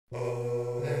So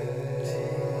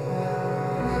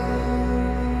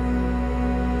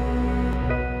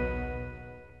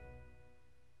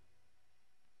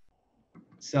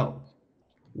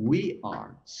we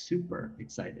are super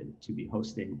excited to be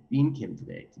hosting Bean Kim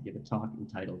today to give a talk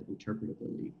entitled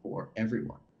Interpretability for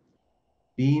Everyone.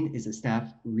 Bean is a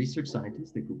staff research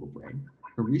scientist at Google Brain.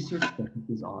 Her research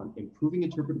focuses on improving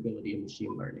interpretability in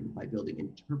machine learning by building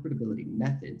interpretability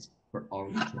methods for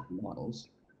already trained models,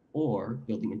 or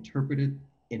building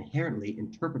inherently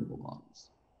interpretable models.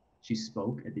 She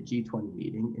spoke at the G20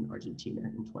 meeting in Argentina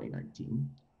in 2019.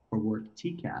 Her work,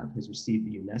 TCAV, has received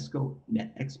the UNESCO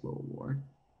Netexplo Award,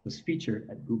 was featured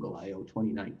at Google I/O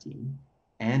 2019,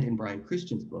 and in Brian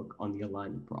Christian's book on the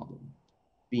alignment problem.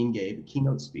 Bean gave a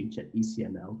keynote speech at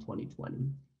ECML 2020,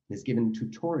 and has given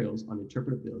tutorials on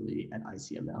interpretability at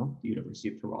ICML, the University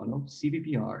of Toronto,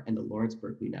 CVPR, and the Lawrence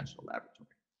Berkeley National Laboratory.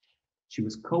 She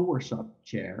was co-workshop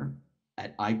chair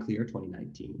at ICLR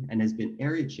 2019, and has been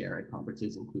area chair at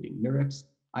conferences including NeurIPS,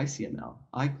 ICML,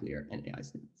 ICLR, and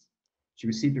AISTATS. She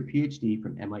received her PhD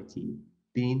from MIT.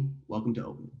 Bean, welcome to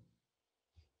Oatmeal.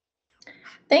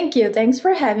 Thank you. Thanks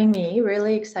for having me.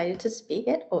 Really excited to speak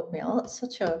at Oatmeal. It's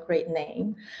such a great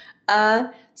name.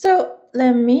 So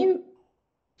let me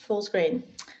full screen.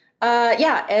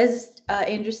 Yeah, as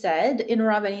Andrew said,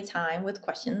 interrupt anytime with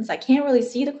questions. I can't really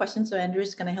see the questions, so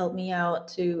Andrew's going to help me out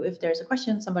to, if there's a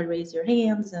question, somebody raise your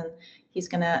hands and he's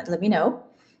going to let me know.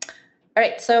 All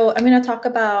right, so I'm going to talk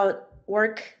about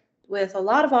work with a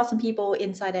lot of awesome people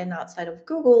inside and outside of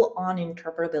Google on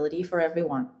interpretability for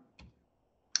everyone.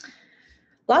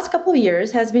 Last couple of years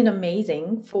has been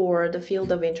amazing for the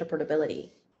field of interpretability.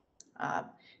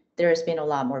 There's been a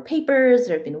lot more papers,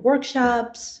 there have been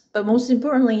workshops, but most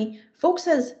importantly, folks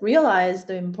has realized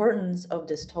the importance of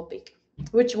this topic,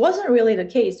 which wasn't really the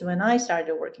case when I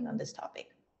started working on this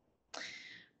topic.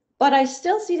 But I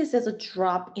still see this as a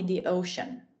drop in the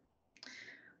ocean.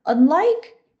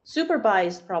 Unlike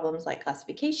supervised problems like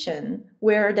classification,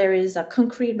 where there is a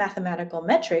concrete mathematical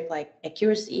metric like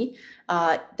accuracy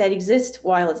that exists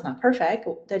while it's not perfect,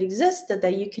 that exists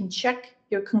that you can check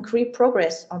your concrete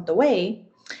progress on the way,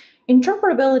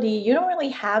 interpretability, you don't really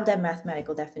have that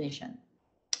mathematical definition.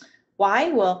 Why?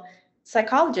 Well,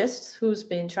 psychologists who's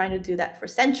been trying to do that for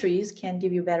centuries can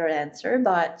give you a better answer,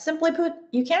 but simply put,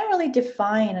 you can't really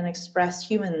define and express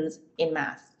humans in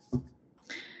math.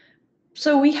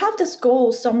 So we have this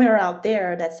goal somewhere out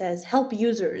there that says help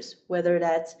users, whether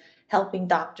that's helping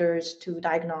doctors to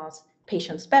diagnose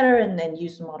patients better and then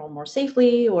use the model more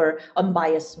safely, or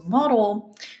unbiased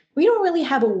model. We don't really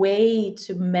have a way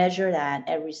to measure that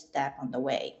every step on the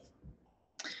way.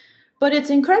 But it's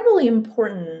incredibly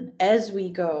important as we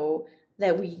go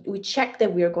that we check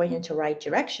that we are going into the right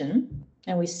direction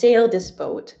and we sail this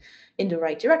boat in the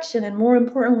right direction. And more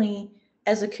importantly,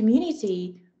 as a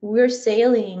community, we're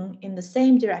sailing in the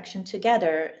same direction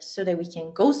together so that we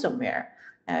can go somewhere.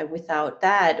 Without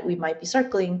that, we might be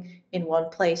circling in one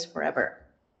place forever.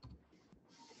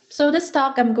 So this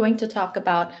talk, I'm going to talk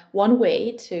about one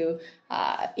way to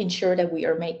ensure that we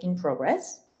are making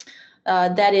progress.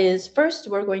 That is, first,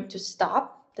 we're going to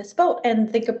stop this boat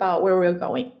and think about where we're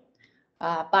going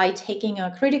by taking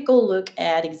a critical look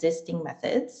at existing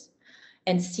methods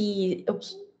and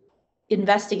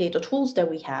investigate the tools that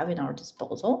we have in our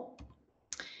disposal.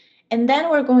 And then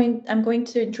I'm going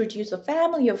to introduce a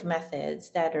family of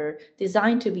methods that are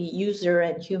designed to be user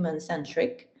and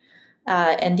human-centric.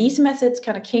 And these methods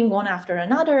kind of came one after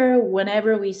another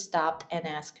whenever we stopped and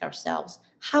asked ourselves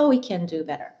how we can do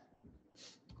better.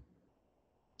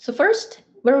 So first,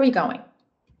 where are we going?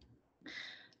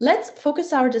 Let's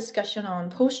focus our discussion on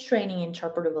post-training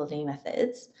interpretability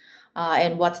methods.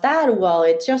 And what's that? Well,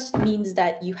 it just means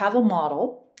that you have a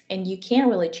model and you can't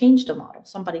really change the model.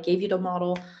 Somebody gave you the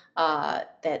model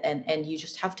and you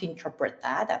just have to interpret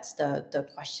that. That's the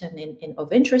question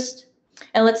of interest.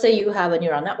 And let's say you have a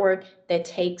neural network that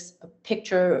takes a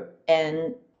picture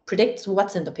and predicts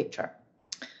what's in the picture.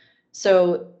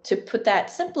 So to put that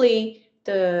simply,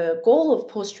 the goal of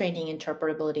post-training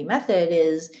interpretability method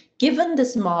is, given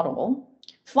this model,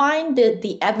 find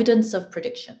the evidence of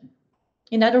prediction.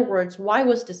 In other words, why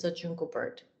was this a junco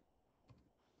bird?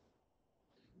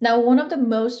 Now, one of the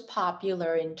most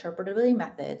popular interpretability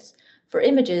methods for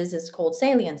images is called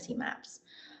saliency maps.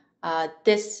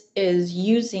 This is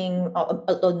using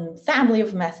a family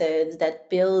of methods that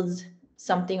builds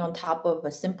something on top of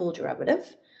a simple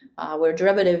derivative, where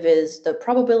derivative is the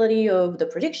probability of the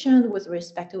prediction with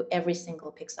respect to every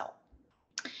single pixel.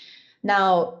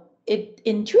 Now,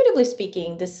 intuitively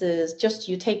speaking, this is just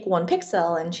you take one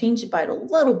pixel and change it by a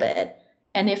little bit.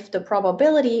 And if the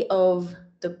probability of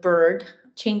the bird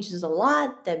changes a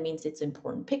lot, that means it's an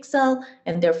important pixel,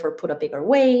 and therefore put a bigger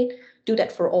weight. Do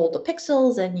that for all the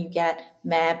pixels, and you get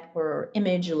map or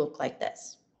image look like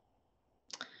this.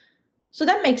 So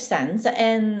that makes sense.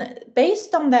 And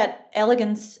based on that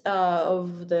elegance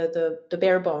of the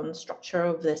bare bone structure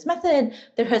of this method,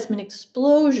 there has been an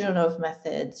explosion of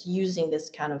methods using this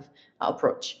kind of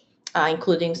approach,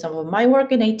 including some of my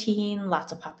work in 18,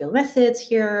 lots of popular methods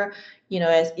here. You know,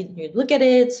 as you look at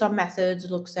it, some methods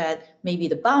looks at maybe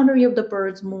the boundary of the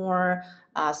birds more.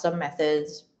 Some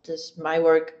methods, just my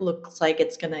work looks like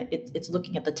it's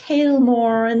looking at the tail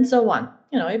more, and so on.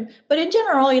 You know, but in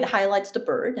general, it highlights the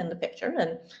bird in the picture,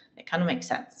 and it kind of makes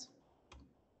sense.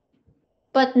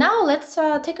 But now let's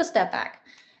take a step back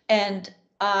and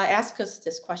ask us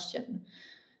this question.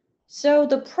 So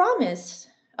the promise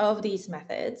of these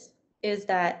methods is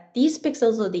that these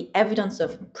pixels are the evidence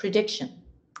of prediction.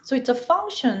 So it's a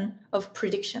function of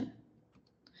prediction.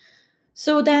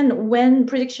 So then when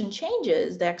prediction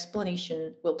changes, the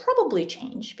explanation will probably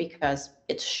change because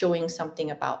it's showing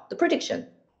something about the prediction.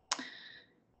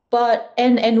 But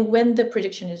and when the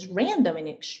prediction is random in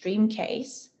extreme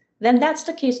case, then that's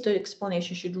the case the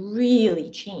explanation should really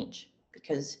change.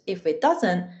 Because if it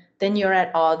doesn't, then you're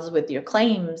at odds with your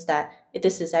claims that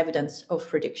this is evidence of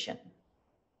prediction.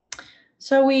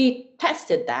 So we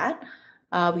tested that.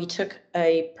 We took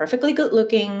a perfectly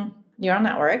good-looking neural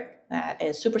network that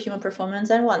is superhuman performance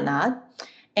and whatnot,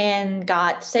 and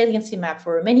got saliency map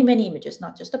for many, many images,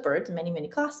 not just the birds, many, many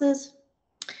classes.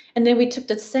 And then we took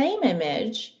the same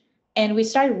image and we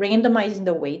started randomizing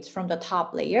the weights from the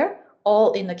top layer,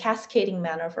 all in a cascading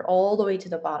manner for all the way to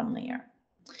the bottom layer.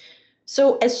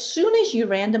 So as soon as you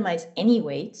randomize any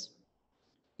weights,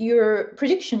 your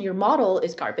prediction, your model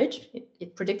is garbage.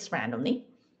 It predicts randomly.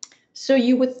 So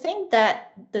you would think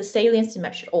that the saliency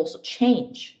map should also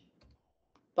change,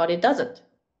 but it doesn't.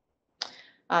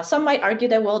 Some might argue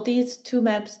that, well, these two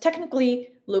maps technically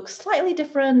look slightly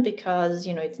different because,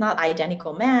 you know, it's not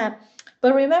identical map.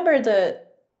 But remember,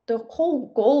 the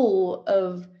whole goal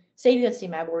of saliency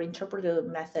map or interpretive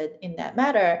method in that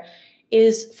matter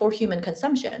is for human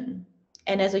consumption.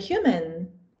 And as a human,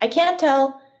 I can't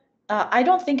tell. I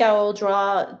don't think I will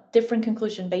draw different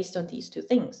conclusion based on these two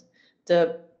things.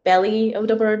 The belly of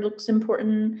the bird looks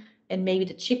important, and maybe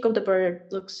the cheek of the bird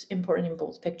looks important in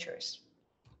both pictures.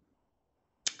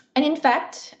 And in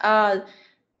fact,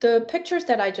 the pictures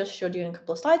that I just showed you in a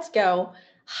couple of slides ago,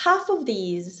 half of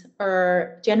these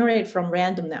are generated from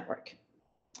random network.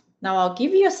 Now I'll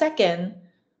give you a second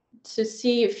to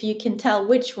see if you can tell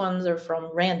which ones are from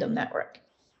random network.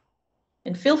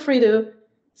 And feel free to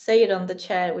say it on the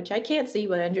chat, which I can't see,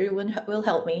 but Andrew will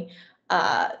help me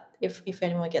if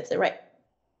anyone gets it right.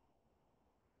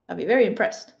 I'll be very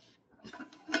impressed.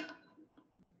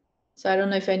 So I don't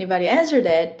know if anybody answered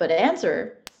it, but the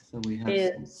answer so we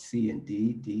have C and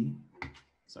D. D.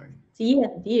 Sorry. C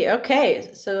and D. Okay,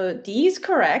 so D is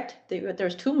correct.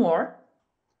 There's two more.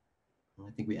 I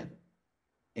think we have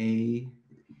A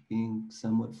being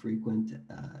somewhat frequent,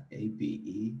 A,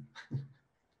 B,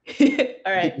 E.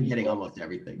 All right. We're getting almost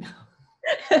everything.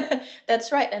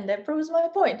 That's right, and that proves my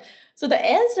point. So the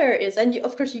answer is, and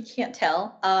of course you can't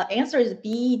tell, answer is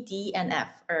B, D, and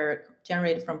F are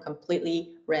generated from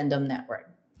completely random network.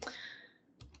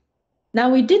 Now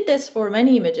we did this for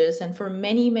many images and for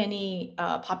many, many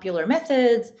popular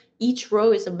methods. Each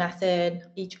row is a method,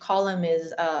 each column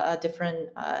is a different,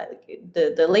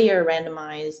 the layer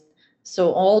randomized.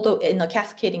 So although in a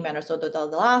cascading manner, so the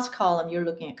last column, you're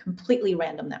looking at completely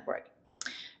random network.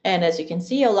 And as you can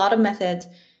see, a lot of methods,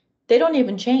 they don't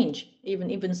even change,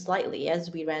 even slightly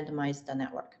as we randomize the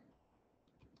network.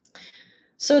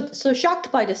 So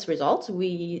shocked by this result,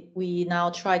 we now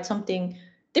tried something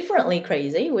differently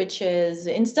crazy, which is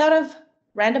instead of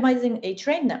randomizing a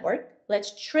trained network,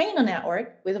 let's train a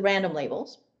network with random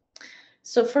labels.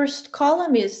 So first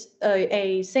column is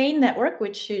a sane network,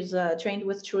 which is trained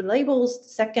with true labels.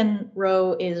 Second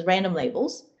row is random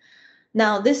labels.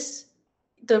 Now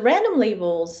the random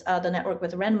labels, the network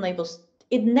with random labels,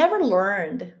 it never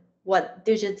learned what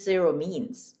digit 0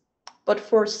 means. But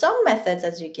for some methods,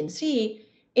 as you can see,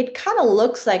 it kind of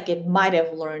looks like it might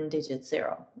have learned digit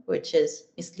 0, which is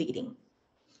misleading.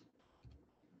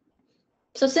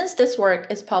 So since this work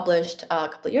is published a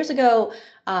couple of years ago,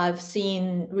 I've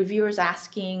seen reviewers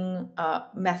asking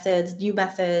new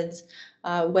methods,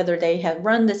 whether they have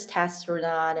run this test or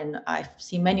not, and I've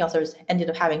seen many authors ended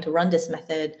up having to run this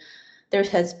method. There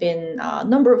has been a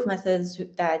number of methods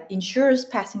that ensures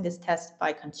passing this test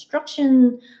by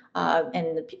construction,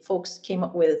 and the folks came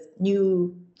up with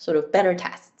new sort of better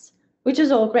tests, which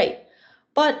is all great.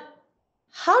 But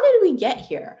how did we get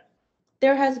here?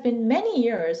 there has been many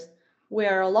years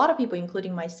where a lot of people,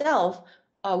 including myself,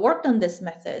 worked on these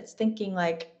methods, thinking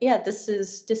like, yeah, this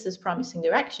is promising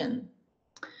direction.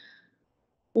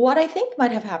 What I think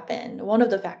might have happened, one of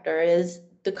the factors is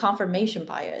the confirmation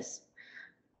bias,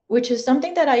 which is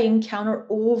something that I encounter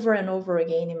over and over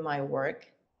again in my work.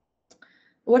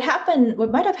 What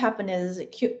might have happened is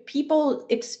people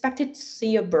expected to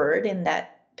see a bird in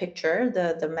that picture,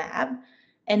 the map,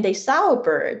 and they saw a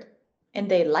bird and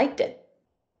they liked it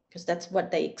because that's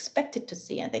what they expected to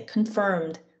see, and they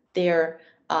confirmed their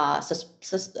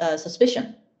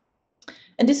suspicion.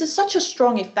 And this is such a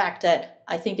strong effect that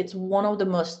I think it's one of the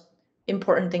most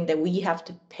important things that we have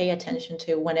to pay attention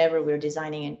to whenever we're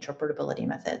designing interpretability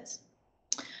methods.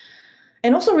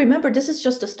 And also remember, this is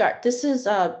just a start. This is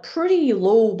a pretty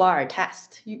low bar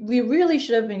test. We really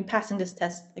should have been passing this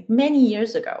test like many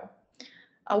years ago.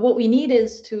 What we need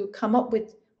is to come up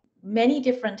with many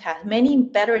different tests, many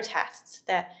better tests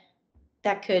that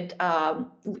could,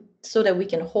 so that we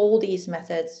can hold these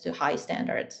methods to high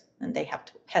standards, and they have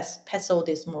to pass all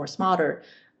these more smarter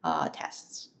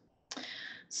tests.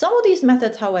 Some of these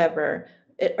methods, however,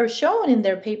 are shown in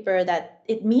their paper that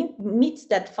it meets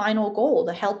that final goal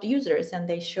to help users, and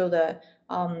they show the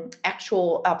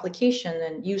actual application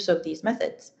and use of these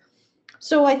methods.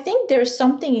 So I think there's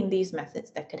something in these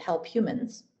methods that could help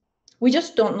humans. We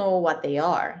just don't know what they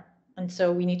are. And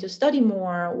so we need to study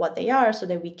more what they are so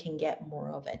that we can get more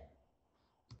of it.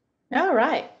 All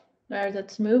right,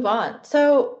 let's move on.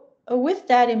 So with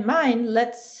that in mind,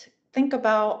 let's think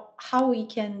about how we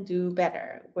can do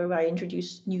better, where I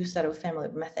introduce new set of family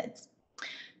of methods.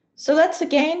 So let's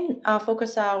again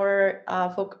focus our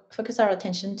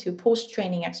attention to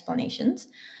post-training explanations,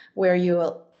 where you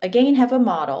will again have a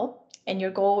model, and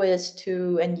your goal is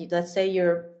to, let's say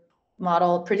your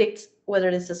model predicts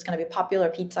whether this is going to be popular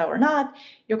pizza or not.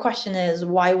 Your question is,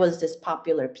 why was this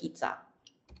popular pizza?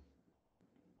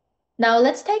 Now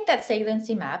let's take that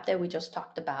saliency map that we just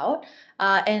talked about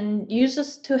and use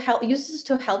this to help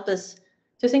us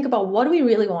to think about what do we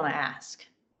really want to ask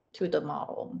to the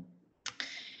model.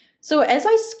 So as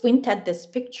I squint at this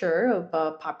picture of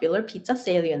a popular pizza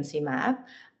saliency map,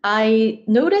 I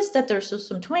noticed that there's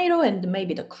some tomato and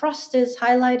maybe the crust is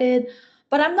highlighted,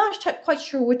 but I'm not quite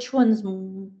sure which one's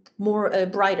more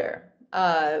brighter.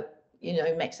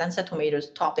 It makes sense that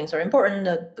tomatoes toppings are important.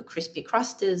 The crispy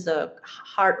crust is the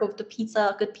heart of the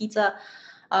pizza, good pizza,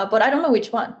 but I don't know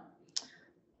which one.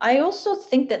 I also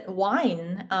think that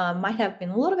wine might have been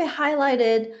a little bit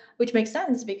highlighted, which makes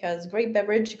sense because great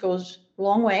beverage goes a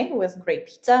long way with great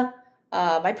pizza.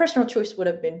 My personal choice would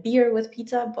have been beer with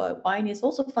pizza, but wine is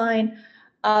also fine.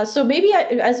 So maybe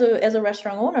as a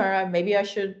restaurant owner, maybe I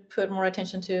should put more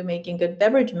attention to making good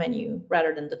beverage menu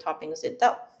rather than the toppings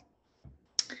itself.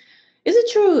 Is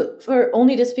it true for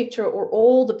only this picture or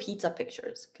all the pizza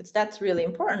pictures? Because that's really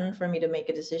important for me to make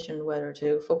a decision whether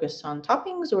to focus on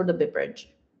toppings or the beverage.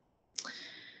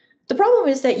 The problem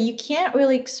is that you can't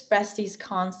really express these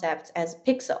concepts as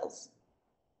pixels,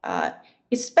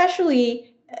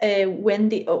 especially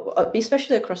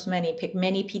especially across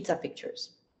many pizza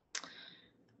pictures.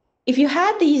 If you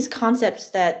had these concepts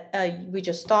that we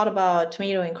just thought about,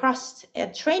 tomato and crust,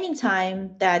 at training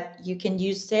time, that you can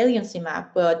use saliency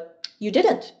map, but you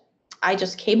didn't. I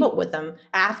just came up with them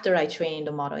after I trained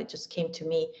the model. It just came to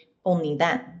me only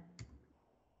then.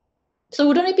 So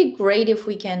wouldn't it be great if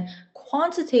we can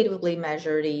quantitatively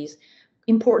measure the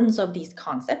importance of these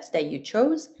concepts that you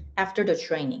chose after the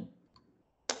training?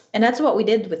 And that's what we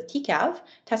did with TCAV,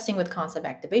 testing with concept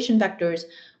activation vectors,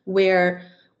 where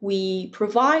we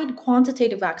provide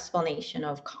quantitative explanation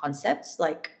of concepts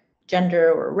like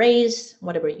gender or race,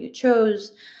 whatever you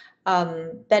chose,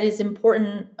 that is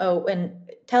important and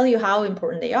tell you how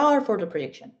important they are for the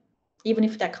prediction, even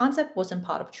if that concept wasn't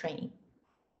part of training.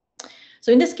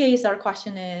 So in this case, our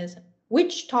question is,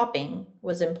 which topping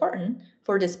was important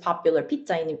for this popular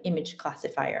pizza image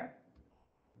classifier?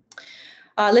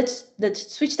 Let's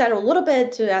switch that a little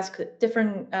bit to ask a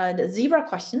different the zebra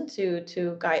question to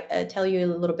tell you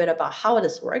a little bit about how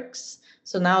this works.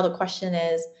 So now the question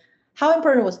is, how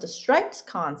important was the stripes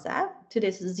concept to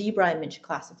this zebra image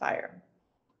classifier?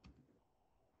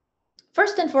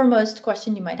 First and foremost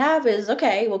question you might have is,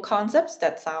 okay, well, concepts,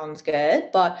 that sounds good,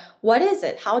 but what is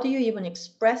it? How do you even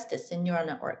express this in neural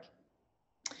network?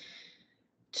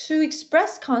 To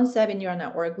express concept in neural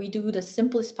network, we do the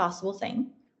simplest possible thing.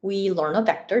 We learn a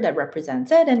vector that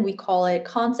represents it, and we call it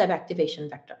concept activation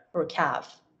vector, or CAV.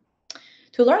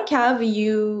 To learn CAV,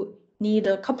 you need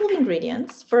a couple of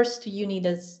ingredients. First, you need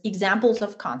examples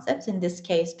of concepts, in this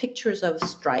case, pictures of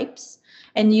stripes,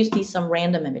 and you see some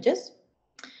random images.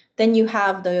 Then you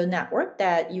have the network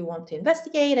that you want to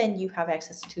investigate, and you have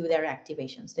access to their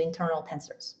activations, the internal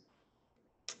tensors.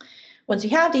 Once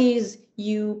you have these,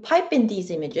 you pipe in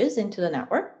these images into the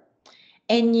network,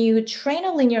 and you train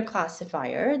a linear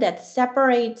classifier that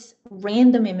separates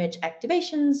random image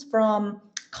activations from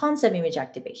concept image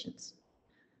activations.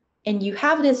 And you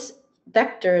have this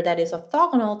vector that is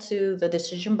orthogonal to the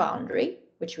decision boundary,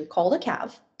 which we call the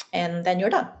CAV, and then you're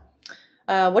done.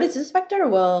 What is this vector?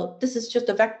 Well, this is just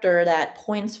a vector that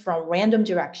points from random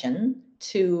direction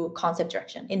to concept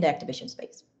direction in the activation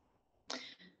space.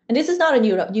 And this is not a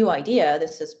new idea.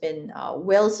 This has been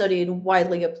well studied,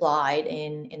 widely applied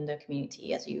in the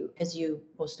community, as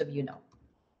most of you know.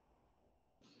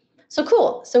 So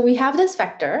cool. So we have this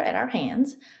vector at our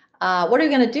hands. What are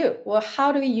we going to do? Well,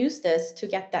 how do we use this to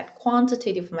get that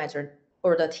quantitative measure,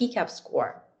 or the TCAV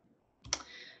score?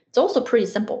 It's also pretty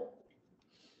simple.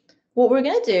 What we're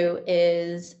going to do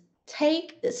is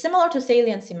take, similar to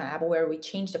saliency map, where we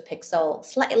change the pixel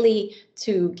slightly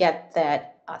to get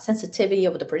that sensitivity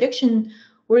of the prediction,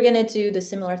 we're going to do the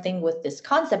similar thing with this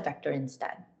concept vector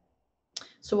instead.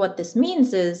 So what this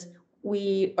means is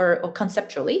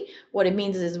conceptually, what it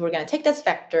means is we're going to take this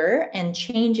vector and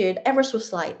change it ever so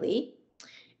slightly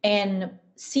and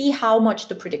see how much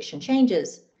the prediction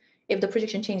changes. If the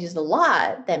prediction changes a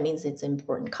lot, that means it's an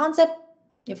important concept.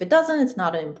 If it doesn't, it's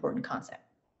not an important concept.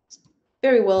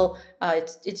 Very well,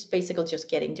 it's basically just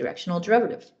getting directional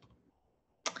derivative.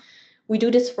 We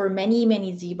do this for many,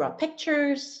 many zebra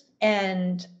pictures.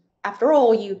 And after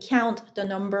all, you count the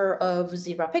number of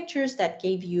zebra pictures that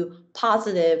gave you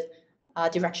positive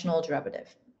directional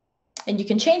derivative. And you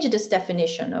can change this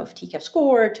definition of TCAV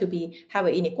score to have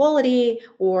an inequality,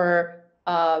 or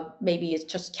maybe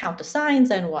it's just count the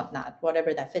signs and whatnot,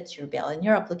 whatever that fits your bill in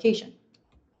your application.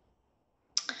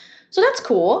 So that's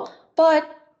cool,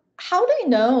 but how do you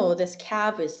know this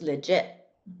CAV is legit?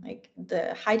 Like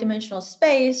the high dimensional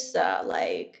space,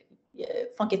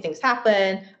 funky things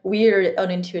happen, weird,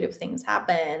 unintuitive things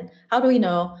happen. How do we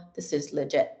know this is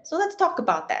legit? So let's talk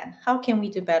about that. How can we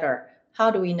do better?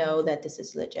 How do we know that this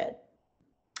is legit?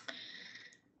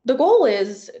 The goal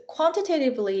is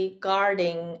quantitatively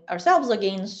guarding ourselves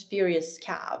against spurious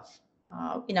CAV.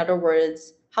 In other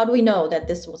words, how do we know that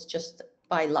this was just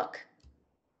by luck?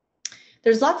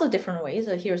 There's lots of different ways.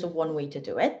 Here's one way to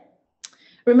do it.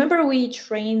 Remember, we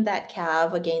trained that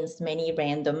CAV against many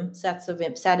random set of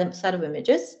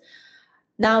images.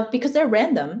 Now, because they're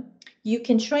random, you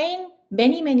can train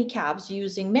many, many CAVs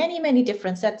using many, many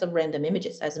different sets of random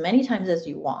images as many times as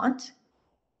you want.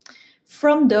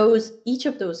 From each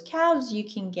of those CAVs, you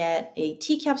can get a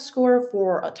TCAV score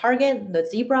for a target, the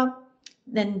zebra.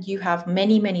 Then you have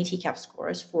many, many TCAV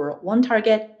scores for one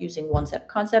target using one set of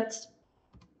concepts.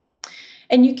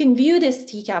 And you can view this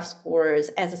TCAV scores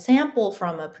as a sample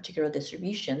from a particular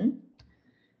distribution.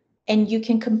 And you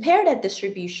can compare that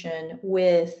distribution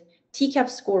with TCAV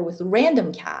score with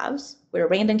random CAVs, where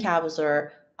random CAVs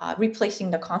are replacing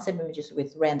the concept images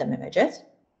with random images.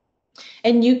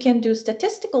 And you can do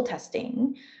statistical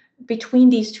testing between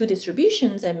these two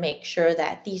distributions and make sure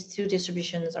that these two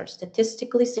distributions are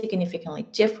statistically significantly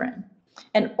different.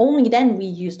 And only then we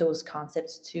use those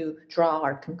concepts to draw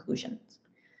our conclusions.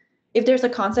 If there's a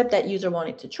concept that user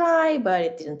wanted to try, but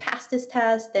it didn't pass this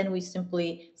test, then we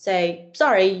simply say,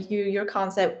 sorry, your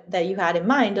concept that you had in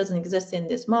mind doesn't exist in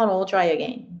this model, try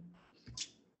again.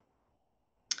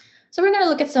 So we're going to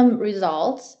look at some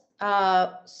results,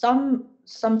 some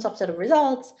subset of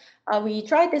results. We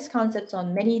tried this concept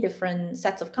on many different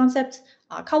sets of concepts,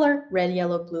 color, red,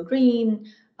 yellow, blue,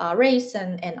 green, race,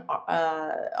 and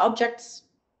objects.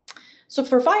 So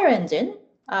for fire engine,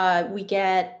 we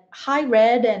get high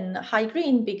red and high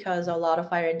green because a lot of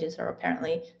fire engines are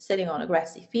apparently sitting on a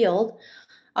grassy field.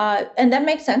 And that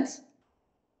makes sense,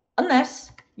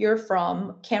 unless you're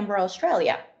from Canberra,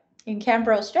 Australia. In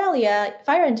Canberra, Australia,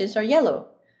 fire engines are yellow.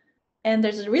 And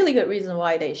there's a really good reason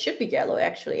why they should be yellow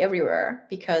actually everywhere,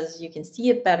 because you can see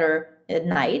it better at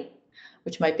night,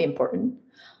 which might be important.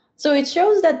 So it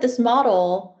shows that this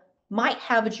model might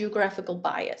have a geographical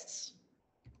bias.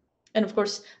 And of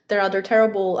course, there are other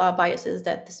terrible biases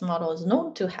that this model is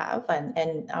known to have, and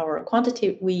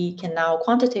we can now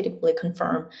quantitatively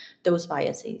confirm those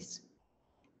biases.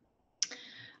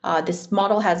 This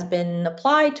model has been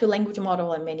applied to language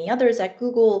model and many others at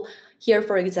Google. Here,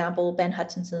 for example, Ben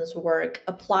Hutchinson's work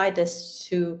applied this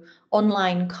to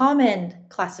online comment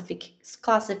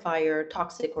classifier,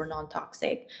 toxic or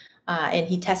non-toxic, and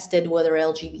he tested whether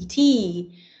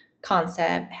LGBT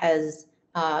concept has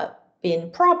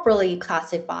been properly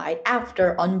classified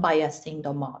after unbiasing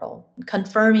the model,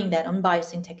 confirming that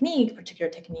unbiasing technique,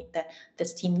 particular technique that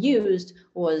this team used,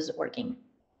 was working.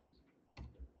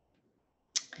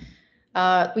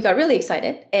 We got really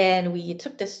excited and we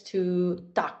took this to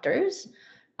doctors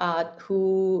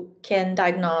who can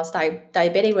diagnose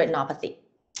diabetic retinopathy.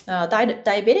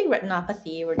 Diabetic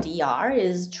retinopathy, or DR,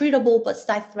 is treatable but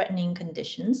life-threatening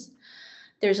conditions.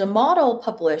 There's a model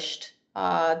published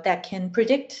that can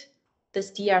predict this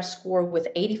DR score with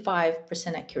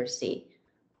 85% accuracy.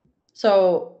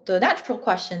 So the natural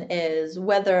question is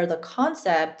whether the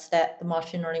concepts that the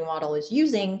machine learning model is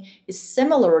using is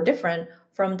similar or different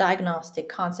from diagnostic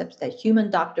concepts that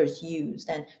human doctors used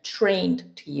and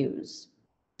trained to use.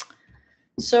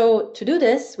 So to do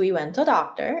this, we went to a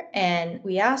doctor and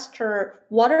we asked her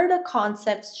what are the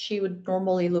concepts she would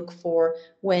normally look for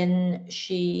when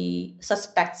she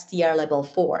suspects DR level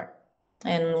 4,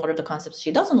 and what are the concepts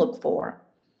she doesn't look for.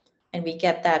 And we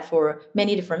get that for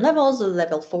many different levels,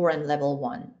 level 4 and level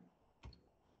 1.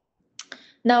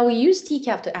 Now we use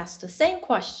TCAV to ask the same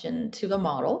question to the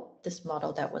model, this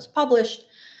model that was published.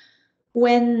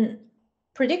 When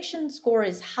prediction score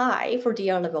is high for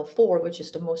DR level 4, which is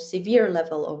the most severe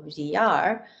level of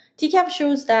DR, TCAV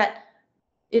shows that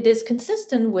it is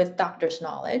consistent with doctors'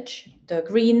 knowledge. The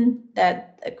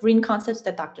green concepts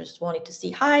that doctors wanted to see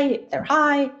high, they're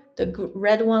high. The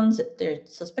red ones, they're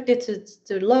suspected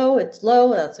to low, it's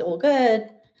low, that's all good.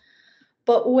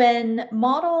 But when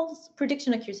models'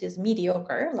 prediction accuracy is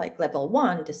mediocre, like level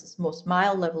 1, this is most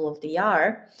mild level of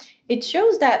DR, it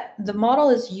shows that the model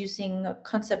is using a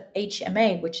concept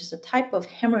HMA, which is a type of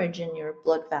hemorrhage in your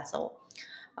blood vessel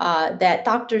that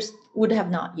doctors would have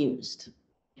not used.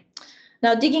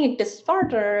 Now, digging this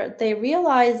further, they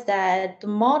realized that the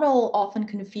model often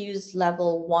confused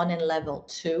level 1 and level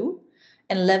 2,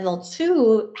 and level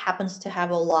 2 happens to have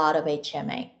a lot of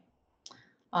HMA.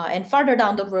 And farther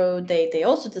down the road, they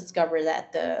also discovered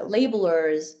that the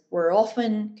labelers were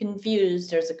often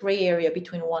confused. There's a gray area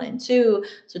between 1 and 2,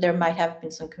 so there might have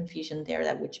been some confusion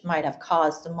there which might have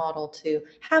caused the model to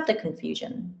have the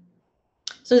confusion.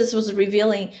 So this was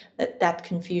revealing that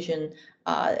confusion.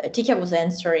 TCAV was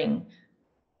answering,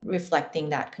 reflecting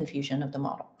that confusion of the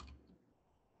model.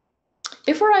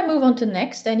 Before I move on to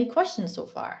next, any questions so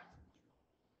far?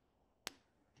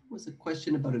 Was a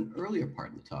question about an earlier part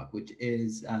of the talk, which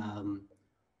is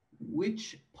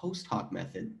which post hoc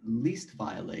method least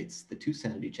violates the 2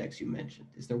 sanity checks you mentioned?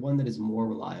 Is there one that is more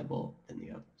reliable than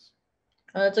the others?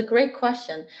 That's a great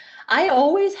question. I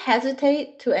always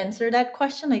hesitate to answer that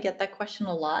question. I get that question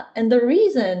a lot. And the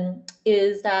reason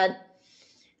is that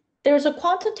there's a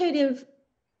quantitative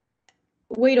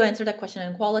way to answer that question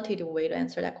and a qualitative way to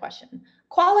answer that question.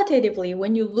 Qualitatively,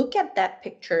 when you look at that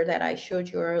picture that I showed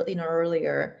you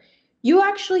earlier, you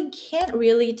actually can't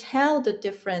really tell the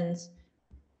difference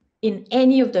in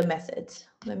any of the methods.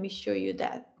 Let me show you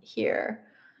that here,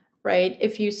 right?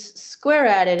 If you square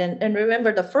at it, and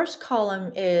remember the first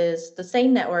column is the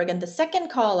same network, and the second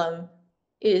column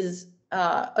is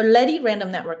a Ledi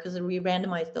random network because we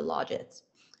randomized the logits.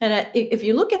 And if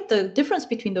you look at the difference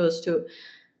between those two,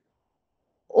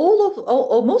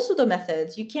 most of the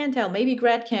methods you can't tell. Maybe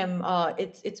GradChem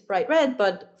it's bright red,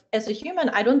 but as a human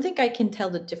I don't think I can tell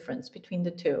the difference between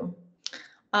the two.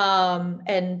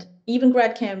 And even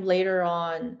GradChem later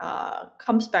on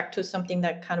comes back to something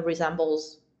that kind of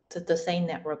resembles the same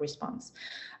network response.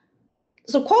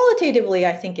 So qualitatively,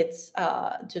 I think it's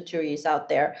the jury is out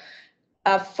there.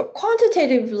 For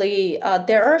quantitatively,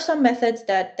 there are some methods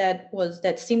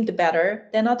that seemed better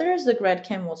than others. The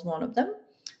GradChem was one of them.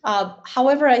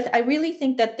 However, I really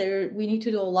think that we need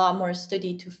to do a lot more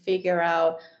study to figure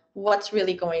out what's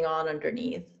really going on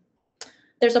underneath.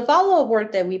 There's a follow-up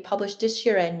work that we published this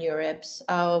year in Europe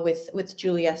with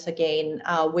Julius again,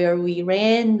 where we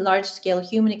ran large-scale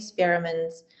human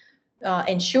experiments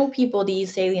and show people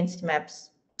these salience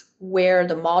maps where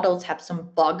the models have some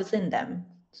bugs in them.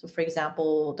 So for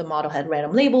example, the model had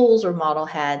random labels or model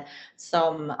had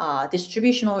some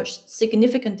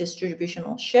significant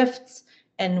distributional shifts.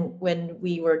 And when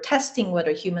we were testing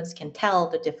whether humans can tell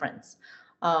the difference,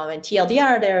 and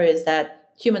TLDR there is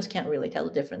that humans can't really tell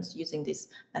the difference using these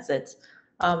methods.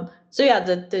 So yeah,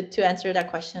 to answer that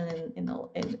question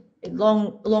in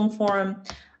long form,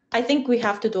 I think we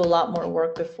have to do a lot more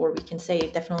work before we can say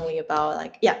definitely about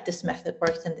like, yeah, this method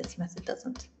works and this method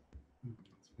doesn't.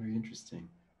 That's very interesting.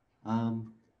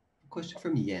 Question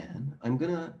from Yan. I'm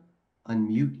gonna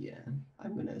unmute Yan.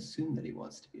 I'm gonna assume that he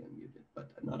wants to be unmuted, but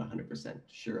I'm not 100%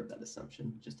 sure of that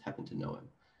assumption. Just happen to know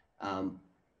him.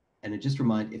 And just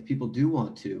remind, if people do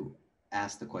want to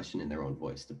ask the question in their own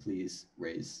voice, to please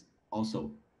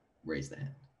raise the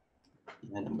hand.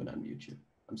 And I'm going to unmute you.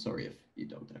 I'm sorry if you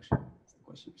don't actually ask the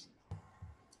questions.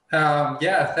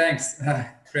 Yeah, thanks.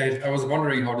 Great. I was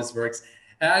wondering how this works.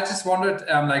 I just wondered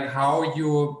like how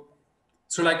you,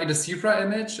 so like in the zebra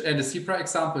image and the zebra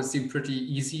example, it seemed pretty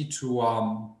easy to,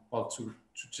 well, to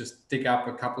just dig up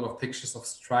a couple of pictures of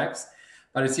stripes.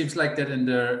 But it seems like that in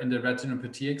the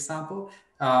retinopathy example,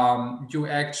 you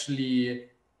actually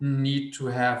need to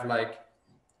have like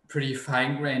pretty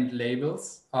fine-grained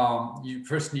labels. You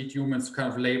first need humans to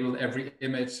kind of label every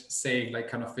image, saying like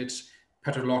kind of which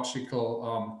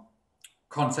pathological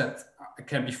concept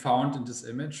can be found in this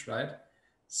image, right?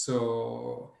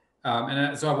 So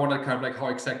so I wondered kind of like how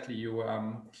exactly you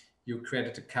you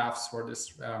created the calves for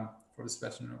this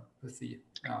retinopathy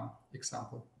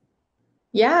example.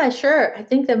 Yeah, sure. I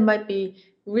think that might be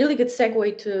really good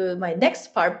segue to my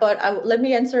next part, but let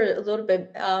me answer a little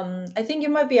bit. I think you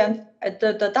might be on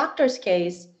the doctor's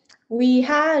case. We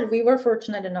were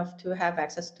fortunate enough to have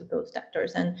access to those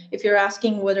doctors. And if you're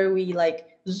asking whether we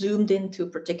like zoomed into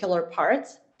particular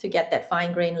parts to get that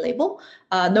fine grain label,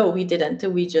 no, we didn't.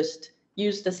 We just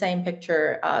used the same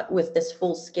picture with this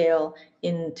full scale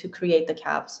to create the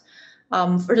calves.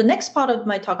 For the next part of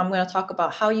my talk, I'm going to talk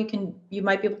about how you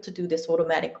might be able to do this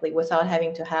automatically without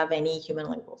having to have any human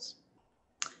labels.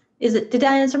 Did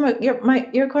I answer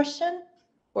your question,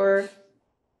 or?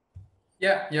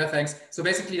 Yeah, thanks. So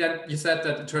basically, that you said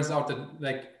that it turns out that,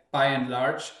 like, by and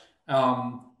large,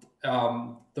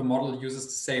 the model uses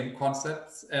the same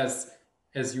concepts as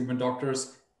human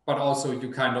doctors, but also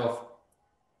you kind of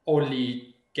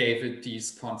only gave it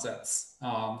these concepts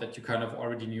that you kind of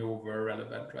already knew were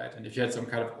relevant, right? And if you had some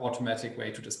kind of automatic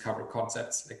way to discover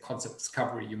concepts, like concept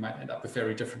discovery, you might end up with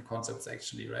very different concepts,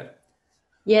 actually, right?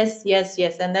 Yes.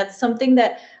 And that's something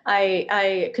that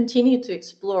I continue to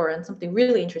explore, and something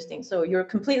really interesting. So you're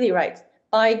completely right.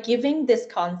 By giving these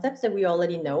concepts that we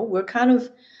already know, we're kind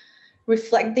of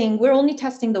reflecting, we're only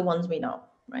testing the ones we know,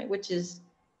 right? Which is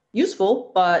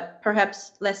useful, but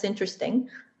perhaps less interesting.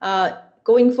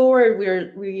 Going forward,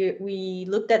 we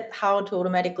looked at how to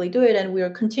automatically do it, and we are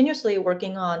continuously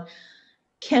working on,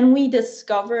 can we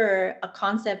discover a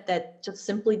concept that just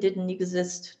simply didn't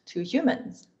exist to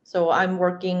humans? So I'm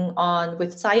working on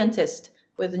with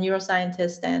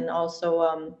neuroscientists, and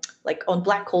also like on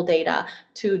black hole data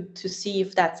to see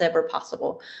if that's ever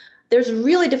possible. There's a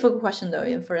really difficult question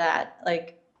though for that.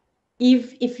 Like,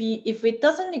 if it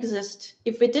doesn't exist,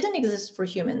 if it didn't exist for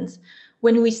humans,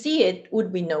 when we see it,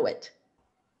 would we know it?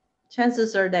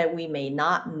 Chances are that we may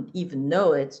not even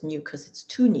know it's new because it's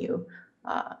too new.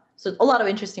 So a lot of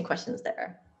interesting questions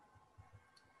there.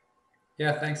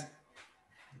 Yeah, thanks.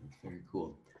 Very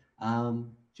cool.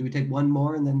 Should we take one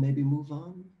more and then maybe move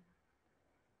on?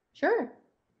 Sure.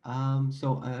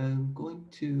 So I'm going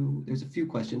to, there's a few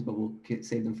questions, but we'll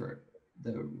save them for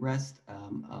the rest.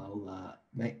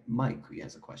 Mike, who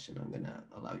has a question, I'm going to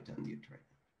allow you to unmute right now.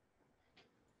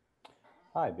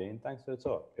 Hi, Bean. Thanks for the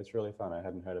talk. It's really fun. I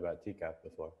hadn't heard about TCAV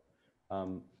before.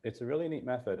 It's a really neat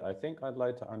method. I think I'd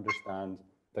like to understand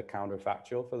the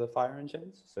counterfactual for the fire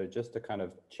engines. So just to kind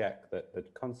of check that the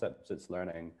concepts it's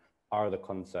learning are the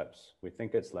concepts we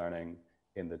think it's learning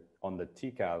on the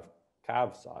TCAV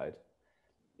CAV side.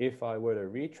 If I were to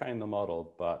retrain the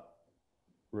model, but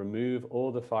remove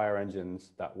all the fire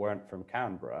engines that weren't from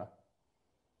Canberra,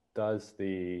 does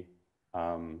the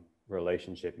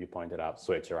relationship you pointed out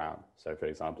switch around? So for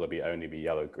example, it'd only be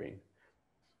yellow, green.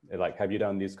 Like, have you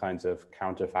done these kinds of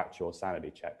counterfactual sanity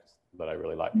checks that I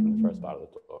really like from the first part of the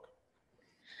talk?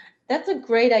 That's a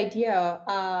great idea,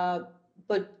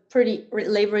 but pretty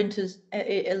labor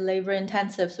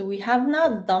intensive. So we have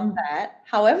not done that.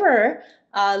 However,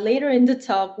 later in the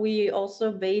talk, we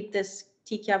also made this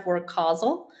TCAV work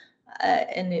causal,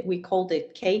 and we called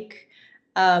it cake.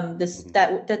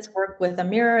 That's work with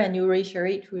Amir and Yuri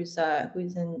Sharit, who's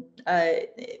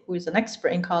an expert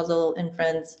in causal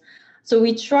inference. So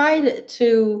we tried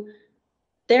to.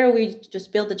 There we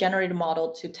just built a generated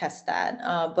model to test that.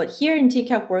 But here in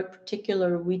TCAV work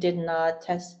particular, we did not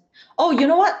test. Oh, you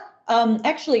know what?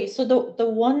 Actually, so the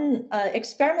one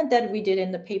experiment that we did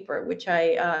in the paper, which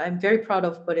I'm very proud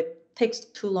of, but it takes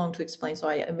too long to explain, so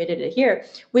I omitted it here.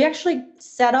 We actually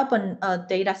set up a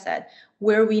data set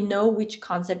where we know which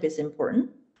concept is important,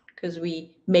 because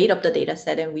we made up the data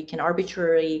set and we can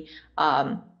arbitrarily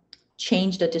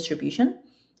change the distribution.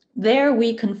 There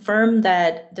we confirm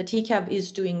that the TCAV is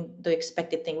doing the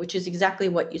expected thing, which is exactly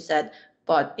what you said,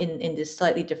 but in this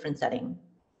slightly different setting.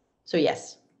 So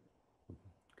yes.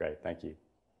 Great, thank you.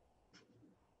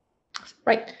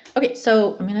 Right. Okay,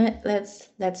 so let's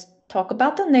talk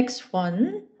about the next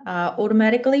one.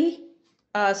 Automatically.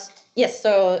 Yes.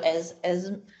 So as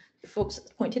folks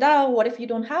pointed out, what if you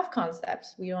don't have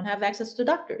concepts? We don't have access to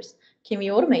doctors. Can we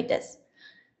automate this?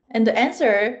 And the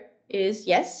answer is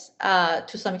yes,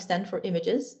 to some extent for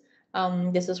images.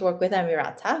 This is work with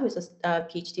Amirata, who's a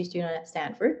PhD student at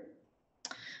Stanford.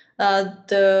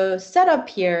 The setup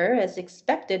here, as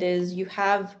expected, is you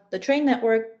have the trained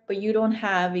network, but you don't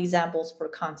have examples for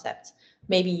concepts.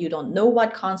 Maybe you don't know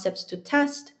what concepts to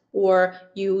test, or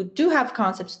you do have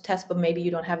concepts to test, but maybe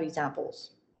you don't have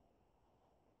examples.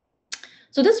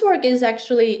 So this work is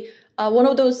actually one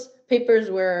of those papers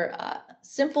where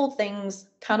simple things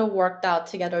kind of worked out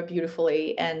together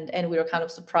beautifully, and we were kind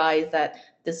of surprised that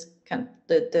this kind of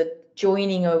the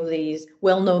joining of these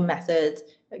well-known methods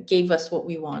gave us what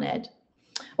we wanted.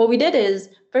 What we did is,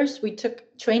 first we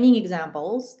took training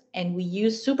examples and we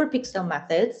used superpixel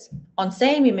methods on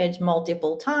same image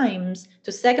multiple times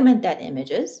to segment that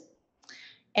images.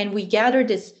 And we gathered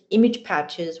this image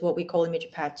patches, what we call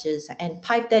image patches, and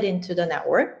piped that into the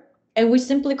network. And we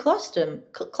simply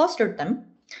clustered them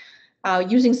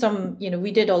using some,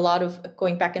 we did a lot of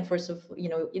going back and forth of,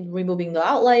 in removing the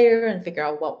outlier and figure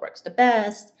out what works the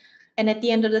best. And at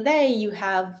the end of the day, you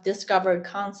have discovered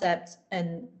concepts,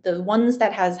 and the ones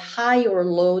that has high or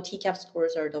low TCAV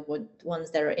scores are the ones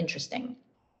that are interesting.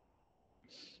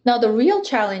 Now, the real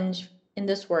challenge in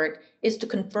this work is to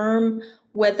confirm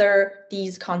whether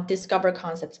these discovered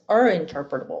concepts are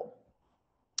interpretable.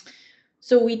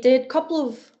 So we did a couple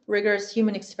of rigorous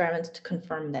human experiments to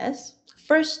confirm this.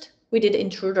 First, we did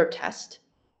intruder test,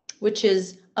 which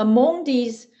is among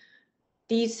these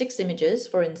 6 images,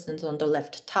 for instance, on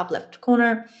the top left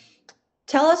corner,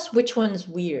 tell us which one's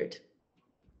weird.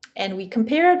 And we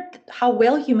compared how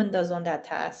well human does on that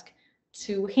task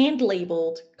to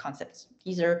hand-labeled concepts.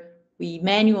 We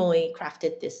manually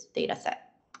crafted this data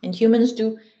set. And humans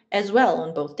do as well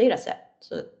on both data sets.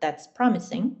 So that's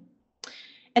promising.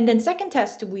 And then second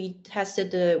test, we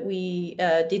did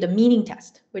a meaning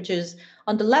test, which is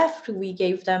on the left, we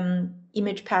gave them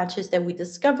image patches that we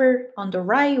discovered. On the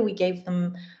right, we gave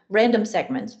them random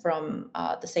segments from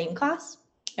the same class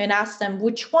and asked them,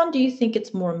 which one do you think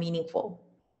it's more meaningful?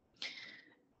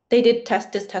 They did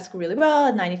this test really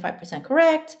well, 95%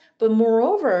 correct. But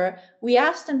moreover, we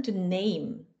asked them to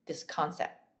name this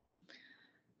concept.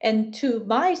 And to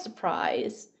my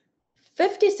surprise,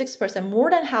 56%, more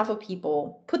than half of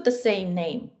people put the same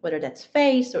name, whether that's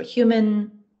face or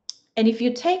human. And if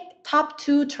you take top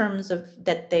 2 terms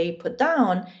that they put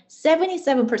down,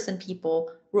 77%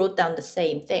 people wrote down the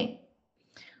same thing,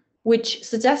 which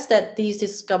suggests that these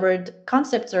discovered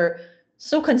concepts are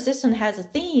so consistent, has a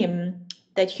theme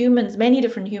that humans, many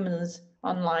different humans,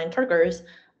 online Turkers,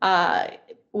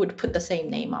 would put the same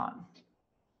name on.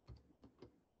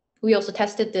 We also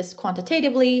tested this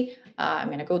quantitatively. I'm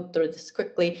going to go through this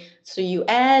quickly. So you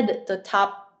add the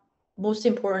top most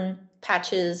important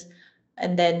patches,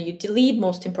 and then you delete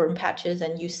most important patches,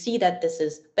 and you see that this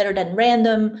is better than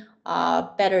random,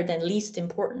 better than least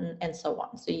important, and so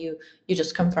on. So you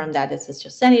just confirm that this is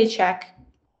just sanity check.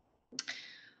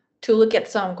 To look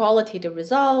at some qualitative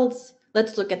results,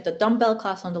 let's look at the dumbbell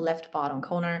class on the left bottom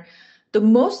corner. The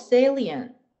most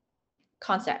salient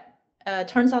concept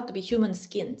turns out to be human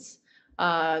skins.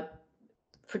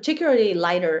 Particularly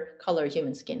lighter color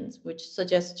human skins, which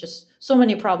suggests just so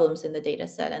many problems in the data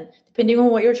set. And depending on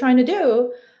what you're trying to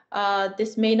do,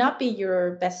 this may not be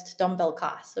your best dumbbell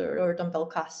class or dumbbell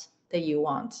class that you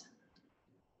want.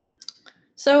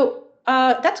 So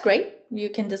that's great. You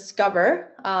can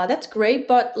discover, that's great,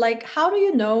 but like, how do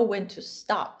you know when to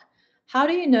stop? How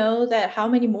do you know that how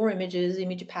many more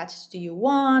image patches do you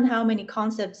want? How many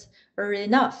concepts are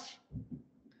enough?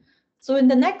 So in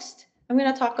the next, I'm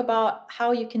going to talk about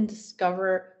how you can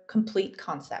discover complete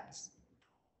concepts.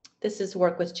 This is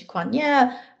work with Chi-Kwan Ye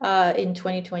in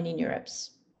 2020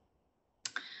 NeurIPS.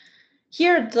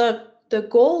 Here, the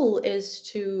goal is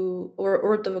to,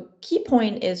 or the key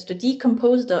point is to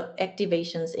decompose the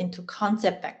activations into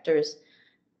concept vectors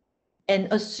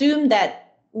and assume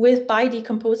that by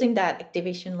decomposing that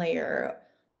activation layer,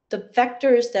 the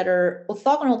vectors that are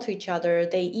orthogonal to each other,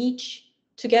 they each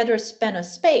together span a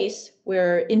space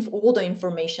where all the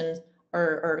information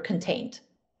are contained.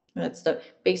 That's the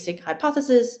basic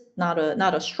hypothesis, not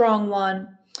a strong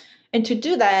one. And to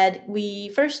do that, we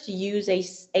first use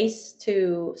ACE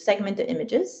to segment the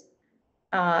images,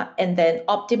 and then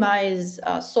optimize,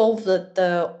 solve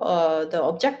the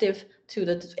objective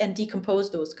and decompose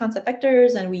those concept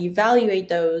vectors, and we evaluate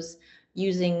those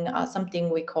using something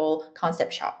we call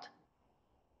concept shot.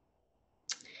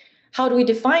 How do we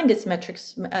define this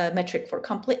metric for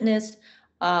completeness?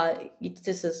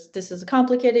 This is a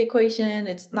complicated equation.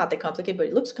 It's not that complicated, but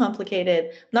it looks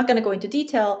complicated. I'm not going to go into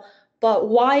detail, But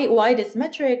why this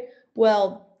metric?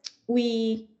 Well,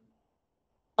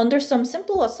 under some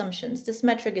simple assumptions, this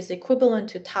metric is equivalent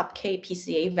to top K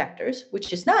PCA vectors,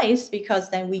 which is nice because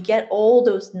then we get all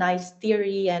those nice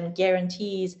theory and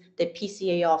guarantees that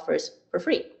PCA offers for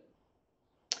free.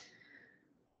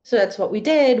 So that's what we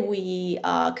did. We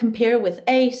compare with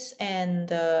ACE and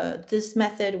this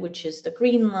method, which is the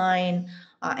green line,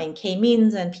 and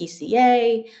K-means and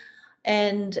PCA.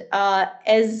 And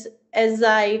as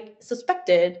I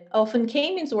suspected, often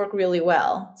K-means work really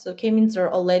well. So K-means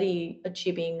are already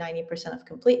achieving 90% of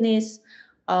completeness,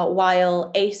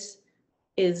 while ACE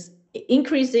is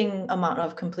increasing amount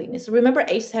of completeness. Remember,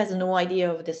 ACE has no idea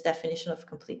of this definition of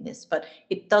completeness, but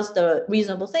it does the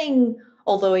reasonable thing,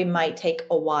 although it might take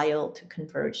a while to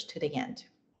converge to the end.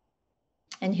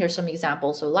 And here's some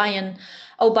examples. So Lion,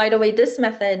 oh, by the way, this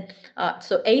method,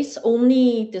 so ACE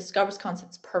only discovers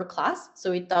concepts per class.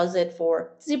 So it does it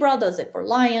for zebra, does it for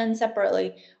lion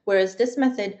separately. Whereas this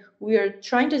method, we are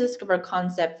trying to discover a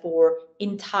concept for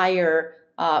entire,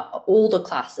 all the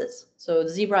classes. So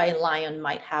zebra and lion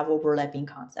might have overlapping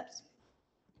concepts.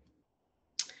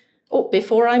 Oh,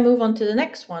 before I move on to the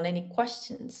next one, any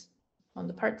questions on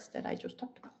the parts that I just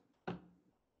talked about?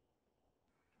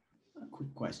 A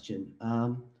quick question.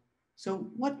 So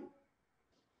what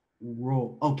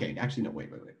role, okay, actually, no, wait.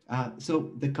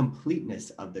 So the completeness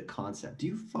of the concept, do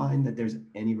you find that there's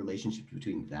any relationship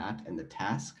between that and the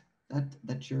task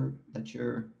that you're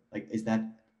like, is that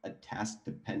a task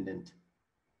dependent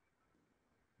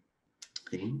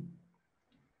thing?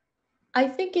 I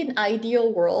think in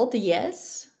ideal world,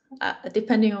 yes,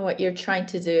 depending on what you're trying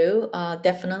to do,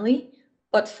 definitely.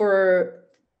 But for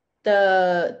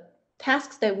the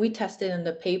tasks that we tested in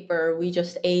the paper, we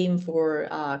just aim for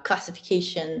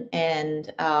classification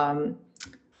and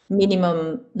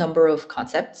minimum number of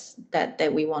concepts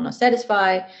that we want to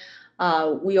satisfy.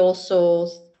 We also,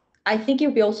 I think it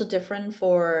would be also different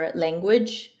for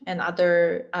language and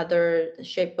other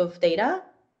shape of data.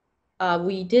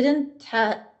 We didn't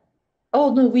test.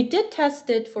 Oh no, we did test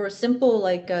it for a simple,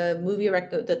 like a movie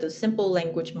record, the simple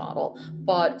language model,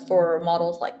 but for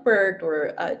models like BERT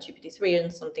or GPT-3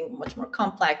 and something much more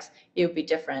complex, it would be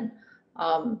different.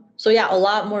 So yeah, a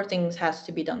lot more things has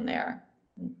to be done there.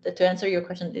 To answer your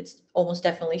question, it's almost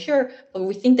definitely sure, but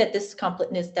we think that this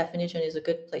completeness definition is a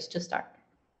good place to start.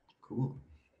 Cool.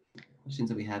 Questions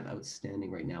that we have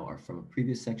outstanding right now are from a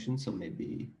previous section, so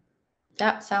maybe.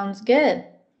 That sounds good.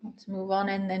 Let's move on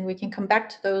and then we can come back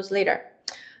to those later.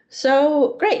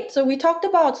 So great. So we talked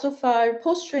about so far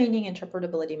post-training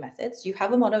interpretability methods. You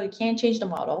have a model, you can't change the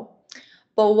model.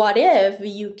 But what if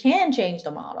you can change the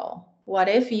model? What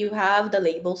if you have the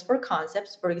labels for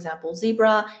concepts? For example,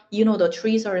 zebra, you know the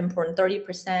trees are important,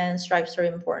 30%, stripes are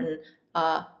important.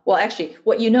 Well, actually,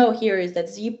 what you know here is that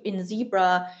in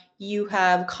zebra, you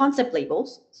have concept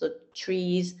labels, so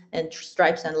trees and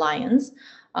stripes and lions.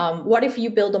 What if you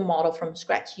build a model from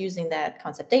scratch using that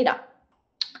concept data?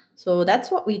 So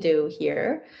that's what we do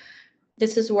here.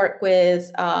 This is work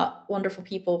with wonderful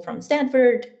people from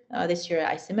Stanford, this year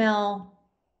at ICML.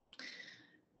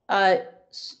 I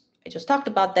just talked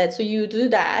about that. So you do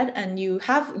that and you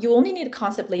only need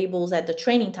concept labels at the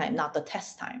training time, not the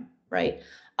test time, right?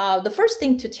 The first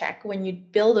thing to check when you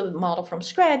build a model from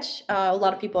scratch, a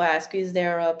lot of people ask, is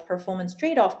there a performance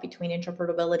trade-off between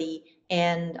interpretability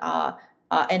and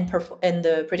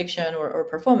the prediction or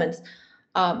performance?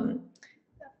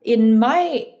 In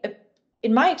my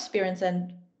experience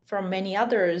and from many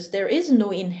others, there is no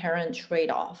inherent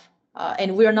trade-off.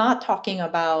 And we're not talking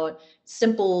about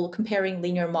simple comparing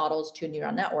linear models to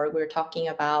neural network. We're talking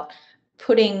about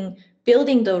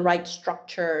building the right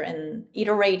structure and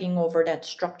iterating over that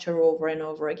structure over and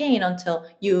over again until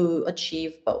you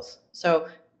achieve both. So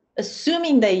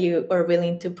assuming that you are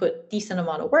willing to put decent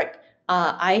amount of work,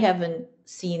 I haven't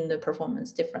seen the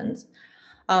performance difference.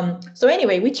 So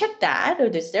anyway, we checked that.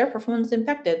 Is there performance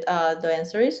impacted? The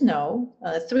answer is no.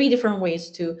 3 different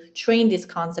ways to train these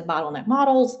concept bottleneck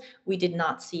models. We did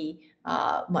not see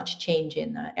much change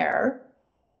in error.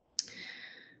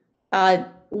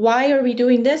 Why are we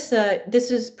doing this?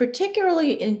 This is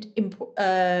particularly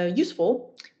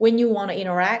useful when you want to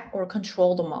interact or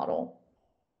control the model.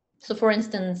 So for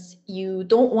instance, you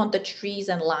don't want the trees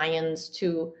and lions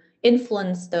to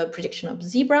influence the prediction of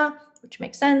zebra, which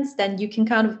makes sense. Then you can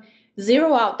kind of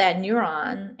zero out that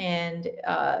neuron, and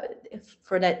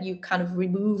for that you kind of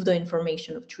remove the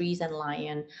information of trees and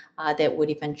lion that would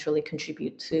eventually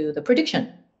contribute to the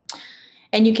prediction.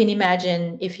 And you can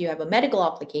imagine if you have a medical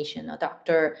application, a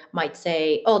doctor might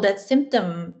say, oh, that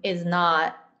symptom is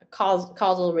not a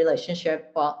causal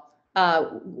relationship,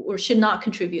 or should not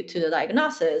contribute to the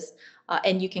diagnosis.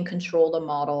 and you can control the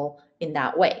model in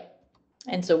that way.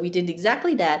 And so we did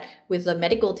exactly that with the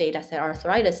medical data set,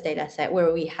 arthritis data set,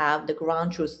 where we have the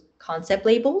ground truth concept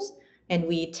labels, and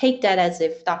we take that as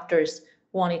if doctors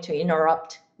wanted to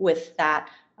interrupt with that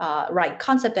right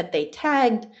concept that they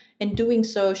tagged, and doing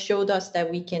so showed us that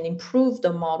we can improve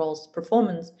the model's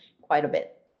performance quite a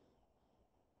bit.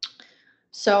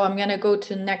 So I'm going to go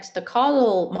to next, the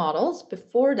causal models.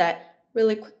 Before that,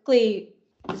 really quickly,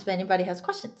 if anybody has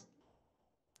questions.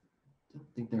 I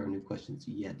don't think there are any questions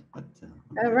yet, but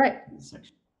all right. in this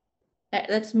section.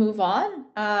 Let's move on.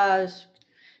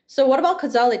 So what about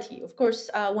causality? Of course,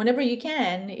 whenever you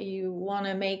can, you want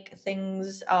to make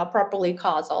things properly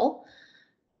causal.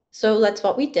 So that's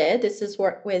what we did. This is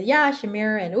work with Yash,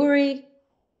 Amir, and Uri.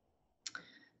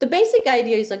 The basic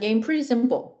idea is, again, pretty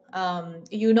simple.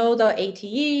 You know the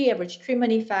ATE, average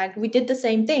treatment effect. We did the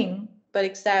same thing, but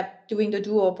except doing the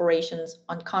dual operations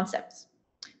on concepts.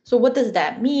 So what does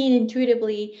that mean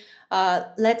intuitively?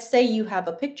 Let's say you have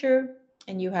a picture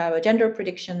and you have a gender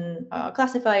prediction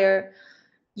classifier.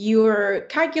 You're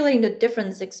calculating the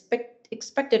difference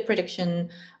expected prediction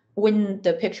when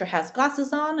the picture has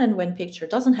glasses on and when picture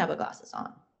doesn't have a glasses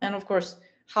on. And of course,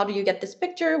 how do you get this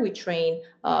picture? We train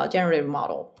a generative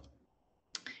model.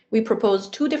 We propose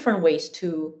two different ways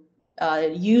to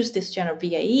use this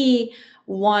generative VAE.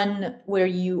 One where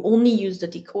you only use the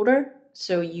decoder.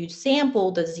 So you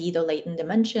sample the Z, the latent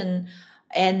dimension,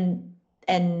 and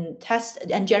test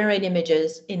and generate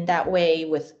images in that way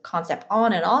with concept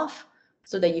on and off,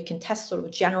 so that you can test sort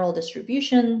of general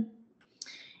distribution.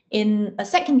 In a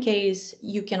second case,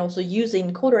 you can also use the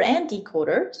encoder and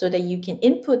decoder so that you can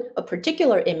input a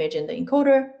particular image in the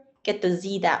encoder, get the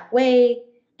Z that way,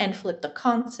 and flip the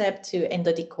concept in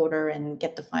the decoder and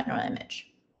get the final image.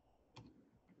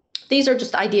 These are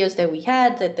just ideas that we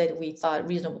had that we thought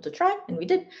reasonable to try, and we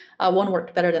did. One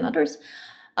worked better than others.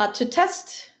 To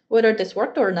test whether this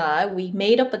worked or not, we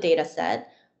made up a data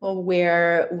set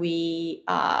where we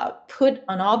put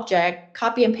an object,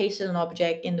 copy and pasted an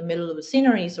object in the middle of a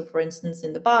scenery. So for instance,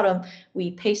 in the bottom,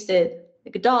 we pasted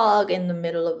like a dog in the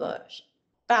middle of a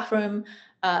bathroom,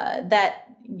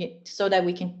 so that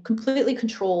we can completely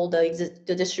control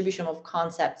the distribution of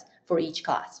concepts for each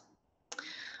class.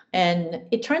 And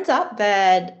it turns out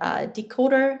that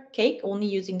decoder cake, only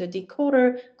using the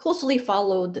decoder, closely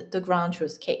followed the ground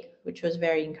truth cake, which was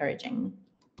very encouraging.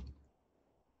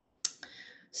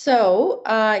 So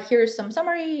here's some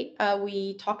summary.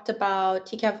 We talked about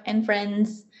TCAV and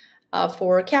friends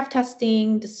for CAV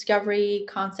testing, discovery,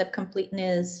 concept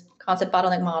completeness, concept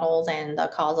bottleneck models, and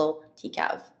causal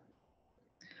TCAV.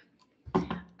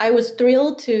 I was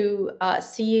thrilled to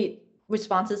see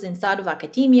responses inside of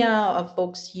academia of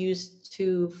folks used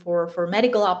for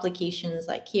medical applications,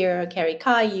 like here, Carrie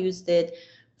Kai used it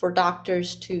for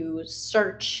doctors to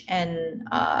search and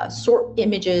sort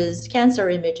images, cancer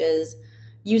images,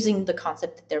 using the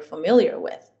concept that they're familiar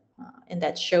with. And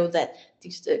that showed that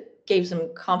these gave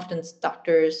some confidence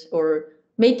doctors, or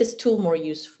made this tool more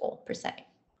useful per se.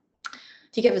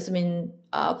 TCAV has been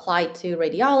applied to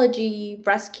radiology,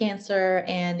 breast cancer,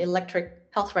 and electric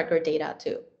health record data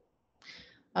too.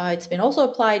 It's been also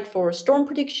applied for storm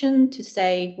prediction to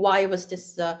say, why was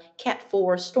this Cat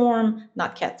 4 storm,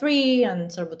 not Cat 3,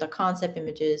 and sort of the concept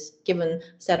images, given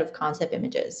set of concept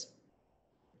images.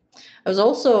 I was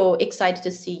also excited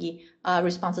to see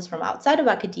responses from outside of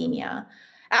academia.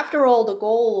 After all, the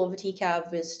goal of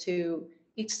TCAV is to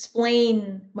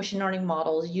explain machine learning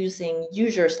models using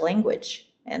users' language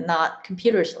and not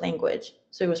computers' language.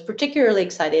 So I was particularly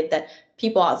excited that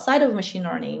people outside of machine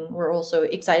learning were also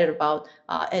excited about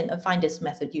and find this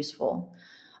method useful.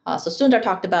 So Sundar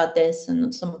talked about this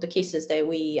and some of the cases that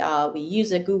we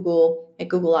use at Google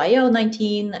I/O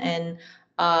 19, and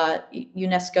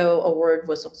UNESCO award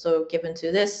was also given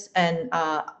to this, and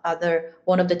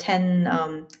one of the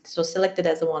 10, so selected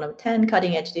as one of 10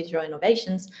 cutting edge digital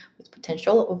innovations with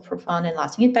potential for fun and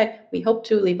lasting impact. We hope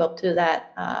to live up to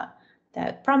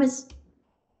that promise.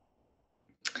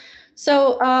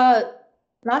 So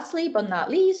lastly but not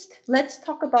least, let's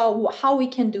talk about how we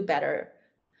can do better.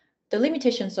 The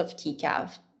limitations of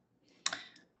TCAV.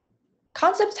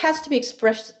 Concepts has to be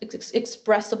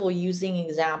expressible using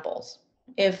examples.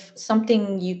 If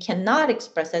something you cannot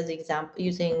express as example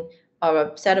using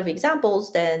a set of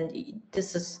examples, then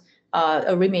this is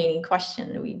a remaining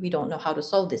question. We don't know how to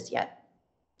solve this yet.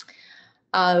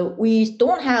 We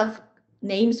don't have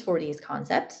names for these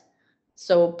concepts.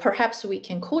 So perhaps we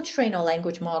can co-train a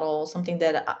language model, something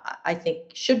that I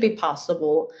think should be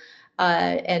possible,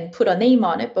 and put a name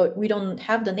on it, but we don't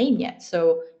have the name yet.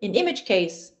 So in image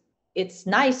case, it's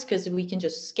nice because we can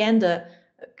just scan the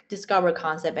discover a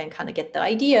concept and kind of get the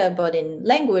idea, but in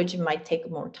language, it might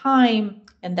take more time,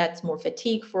 and that's more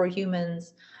fatigue for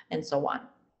humans, and so on.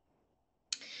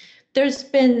 There's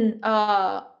been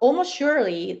almost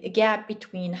surely a gap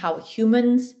between how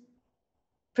humans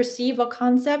perceive a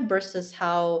concept versus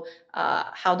how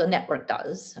the network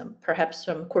does. Perhaps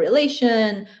some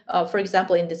correlation. For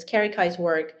example, in this Karikai's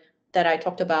work that I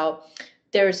talked about,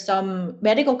 there's some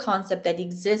medical concept that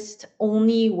exists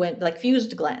only when, like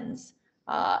fused glands.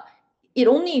 It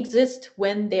only exists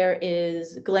when there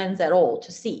is glands at all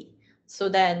to see. So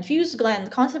then fused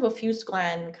gland, concept of fused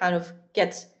gland kind of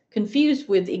gets confused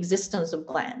with existence of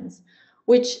glands,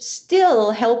 which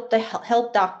still help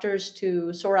doctors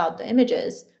to sort out the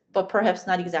images, but perhaps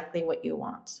not exactly what you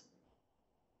want.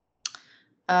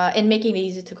 And making it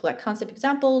easy to collect concept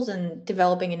examples and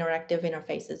developing interactive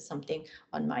interfaces is something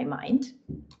on my mind.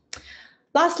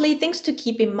 Lastly, things to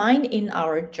keep in mind in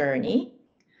our journey.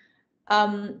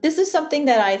 This is something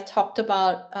that I've talked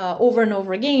about over and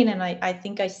over again, and I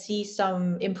think I see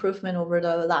some improvement over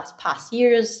the past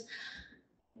years.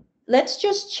 Let's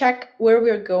just check where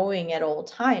we're going at all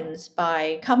times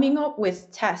by coming up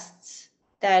with tests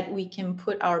that we can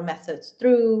put our methods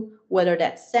through, whether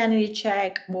that's sanity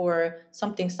check or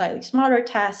something slightly smarter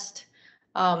test.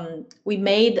 We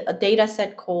made a data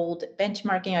set called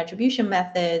benchmarking attribution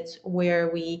methods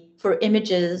for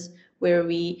images, where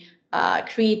we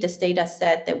create this data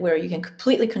set where you can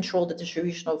completely control the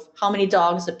distribution of how many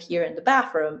dogs appear in the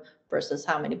bathroom versus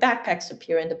how many backpacks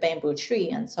appear in the bamboo tree,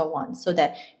 and so on, so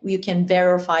that you can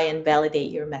verify and validate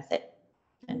your method.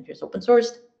 And here's open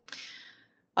sourced.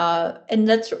 And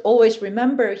let's always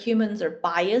remember, humans are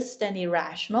biased and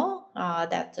irrational.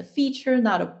 That's a feature,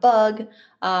 not a bug.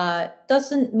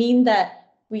 Doesn't mean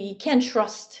that we can't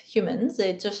trust humans.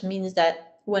 It just means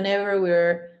that whenever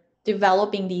we're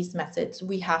developing these methods,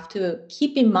 we have to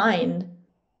keep in mind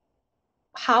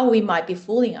how we might be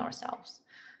fooling ourselves.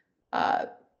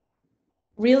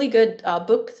 Really good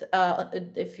book,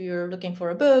 if you're looking for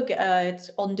a book,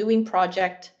 it's Undoing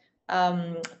Project,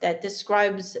 that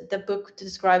describes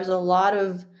a lot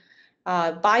of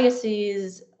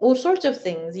biases, all sorts of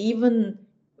things. Even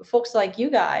folks like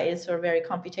you guys who are very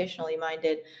computationally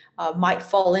minded might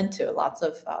fall into lots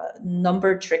of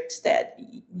number tricks that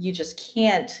you just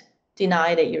can't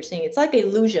deny that you're seeing. It's like an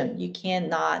illusion. You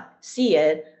cannot see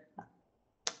it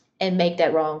and make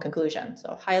that wrong conclusion.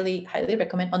 So highly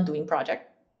recommend Undoing Project.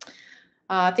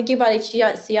 Thinking about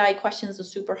HCI questions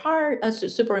is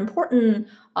super important.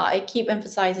 I keep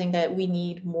emphasizing that we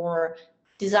need more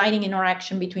designing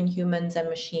interaction between humans and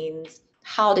machines,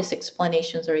 how these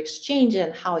explanations are exchanged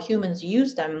and how humans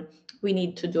use them. We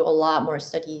need to do a lot more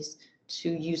studies to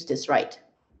use this right.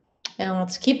 And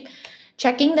let's keep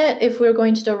checking that if we're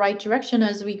going to the right direction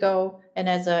as we go and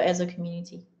as a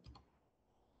community.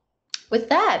 With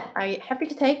that, I'm happy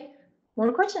to take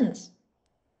more questions.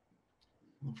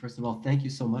 Well, first of all, thank you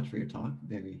so much for your talk.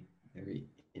 Very, very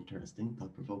interesting,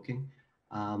 thought-provoking.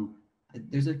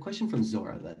 There's a question from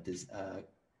Zora that is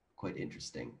quite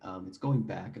interesting. It's going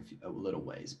back a little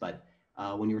ways, but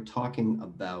when you were talking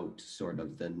about sort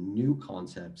of the new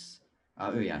concepts,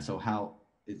 so how,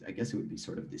 I guess it would be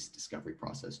sort of this discovery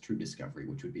process, true discovery,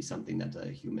 which would be something that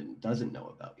a human doesn't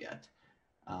know about yet.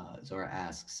 Zora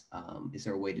asks, is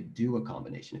there a way to do a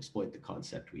combination, exploit the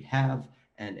concept we have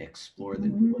and explore the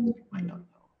new ones we might not know?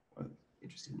 I'm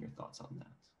interested in your thoughts on that.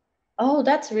 Oh,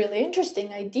 that's a really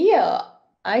interesting idea.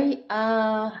 I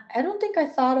don't think I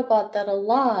thought about that a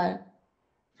lot.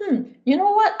 You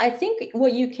know what? I think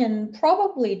what you can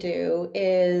probably do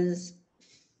is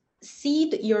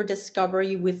seed your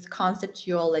discovery with concepts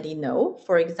you already know.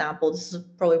 For example, this is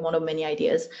probably one of many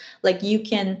ideas. Like you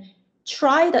can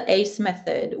try the ACE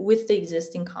method with the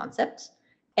existing concepts.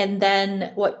 And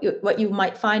then what you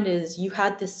might find is you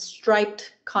had this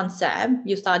striped concept.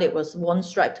 You thought it was one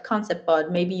striped concept,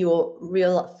 but maybe you'll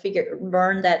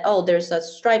learn that, oh, there's a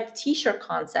striped t-shirt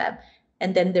concept,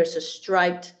 and then there's a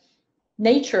striped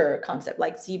nature concept,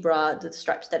 like zebra, the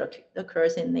stripes that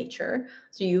occurs in nature.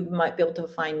 So you might be able to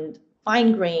find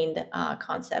fine-grained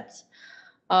concepts.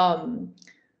 And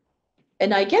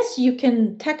I guess you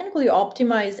can technically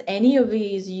optimize any of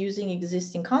these using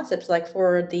existing concepts. Like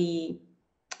for the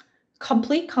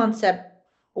complete concept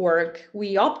work,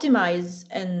 we optimize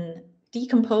and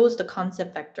decompose the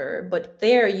concept vector, but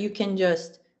there you can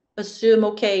just assume,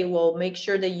 okay, well, make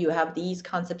sure that you have these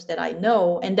concepts that I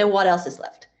know, and then what else is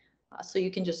left? So you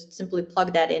can just simply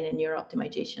plug that in your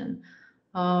optimization.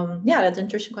 Yeah, that's an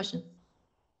interesting question.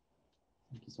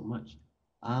 Thank you so much.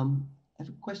 I have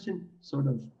a question, sort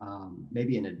of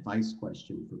maybe an advice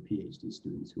question for PhD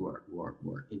students who are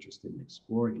interested in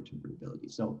exploring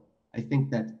interpretability. So I think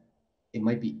that it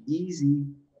might be easy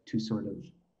to sort of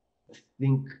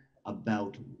think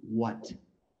about what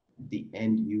the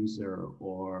end user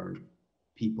or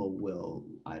people will,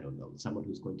 I don't know, someone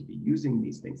who's going to be using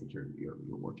these things that you're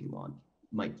working on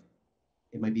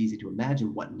it might be easy to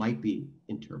imagine what might be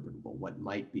interpretable, what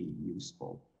might be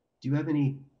useful. Do you have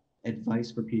any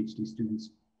advice for PhD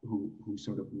students who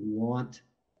sort of want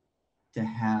to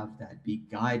have that be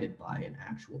guided by an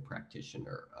actual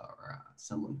practitioner or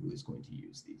someone who is going to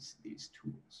use these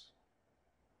tools?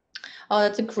 Oh,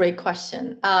 that's a great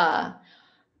question.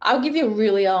 I'll give you a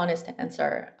really honest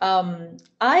answer.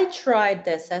 I tried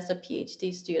this as a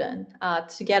PhD student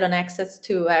to get an access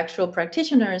to actual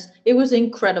practitioners. It was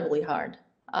incredibly hard.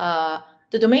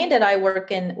 The domain that I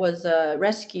work in was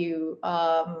rescue,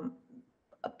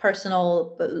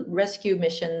 personal rescue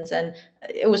missions, and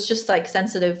it was just like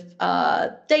sensitive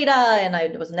data, and I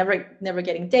was never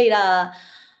getting data.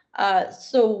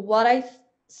 So what I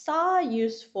saw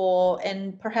useful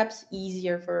and perhaps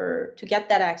easier to get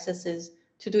that access is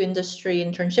to do industry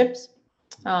internships.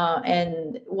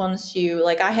 And once you,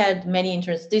 like, I had many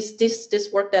interns. This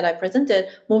work that I presented,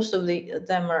 most of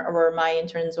them were my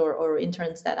interns or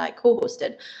interns that I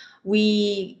co-hosted.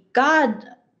 We got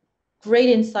great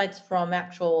insights from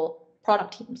actual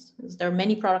product teams. There are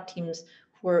many product teams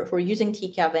who are using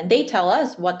TCAV, and they tell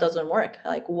us what doesn't work,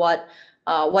 like what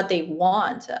they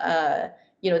want.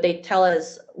 They tell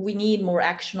us we need more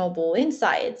actionable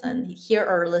insights, and here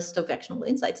are a list of actionable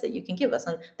insights that you can give us.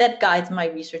 And that guides my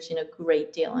research in a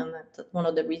great deal. And that's one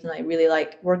of the reasons I really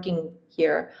like working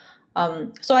here.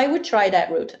 So I would try that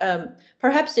route.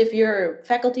 Perhaps if your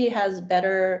faculty has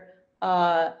better,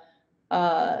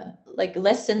 like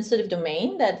less sensitive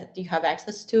domain that you have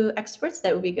access to experts,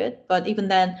 that would be good. But even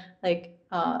then, like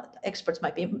experts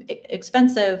might be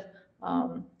expensive.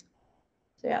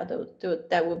 So yeah,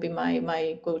 that would be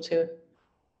my go-to.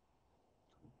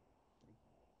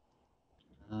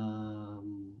 I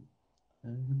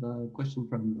have a question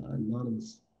from an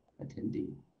anonymous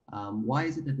attendee. Why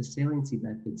is it that the saliency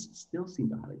methods still seem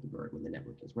to highly divert when the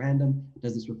network is random?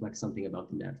 Does this reflect something about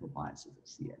the natural biases of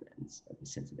CNNs that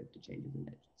is sensitive to changes in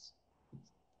edges?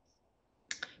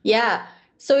 Yeah,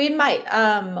 so it might.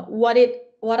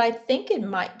 What I think it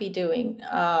might be doing.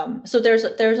 So there's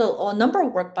a number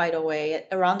of work, by the way,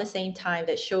 around the same time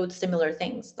that showed similar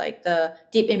things. Like the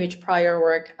deep image prior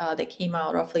work that came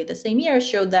out roughly the same year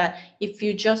showed that if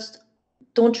you just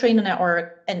don't train a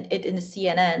network and it in the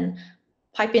CNN,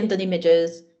 pipe in the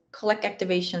images, collect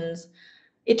activations,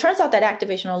 it turns out that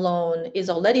activation alone is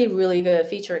already really good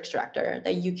feature extractor,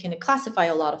 that you can classify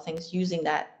a lot of things using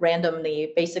that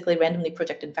basically randomly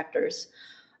projected vectors.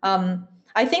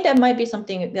 I think that might be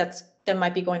something that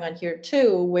might be going on here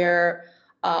too, where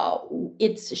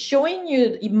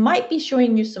it might be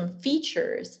showing you some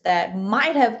features that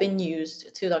might have been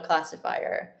used to the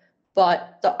classifier.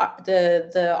 But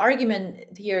the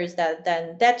argument here is that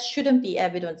then that shouldn't be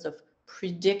evidence of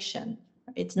prediction.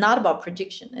 It's not about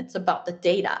prediction, it's about the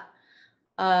data.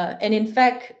 And in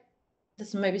fact,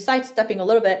 this may be sidestepping a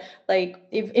little bit, like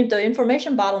if the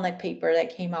information bottleneck paper that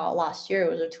came out last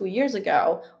year, or 2 years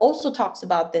ago, also talks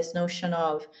about this notion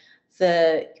of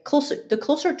the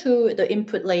closer to the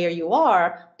input layer you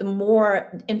are, the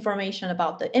more information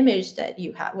about the image that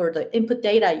you have or the input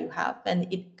data you have, and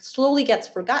it slowly gets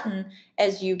forgotten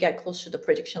as you get closer to the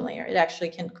prediction layer. It actually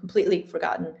can completely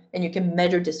forgotten, and you can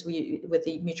measure this with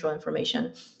the mutual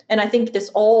information. And I think this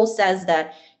all says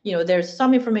that there's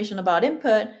some information about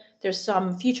input, there's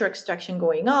some feature extraction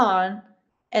going on,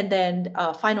 and then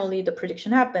finally the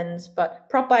prediction happens. But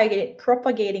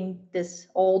propagating this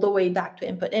all the way back to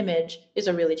input image is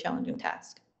a really challenging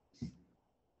task.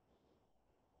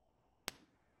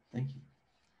 Thank you.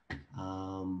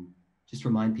 Just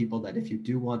remind people that if you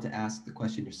do want to ask the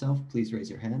question yourself, please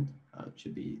raise your hand. It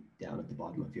should be down at the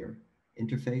bottom of your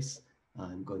interface.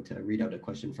 I'm going to read out a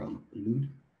question from Lud.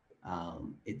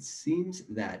 It seems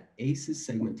that ACE's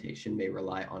segmentation may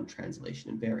rely on translation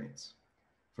and variance.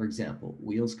 For example,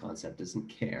 wheels concept doesn't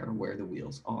care where the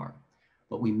wheels are,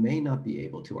 but we may not be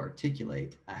able to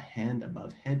articulate a hand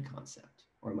above head concept.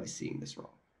 Or am I seeing this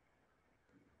wrong?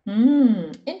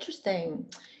 Interesting.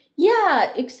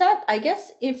 Yeah, except I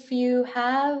guess if you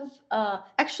have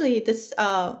actually this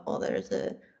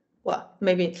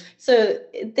maybe so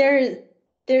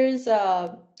there's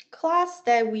a class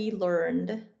that we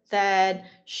learned that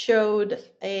showed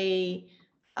a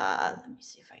let me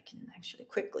see if I can actually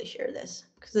quickly share this,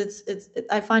 because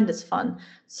I find this fun.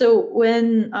 So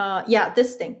when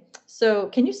this thing. So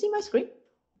can you see my screen?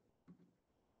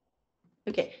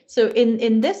 Okay, so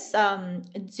in this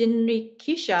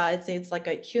Jinrikisha, it's like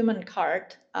a human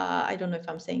cart. I don't know if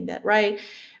I'm saying that right.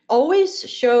 Always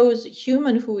shows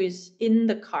human who is in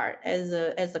the cart as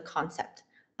a concept,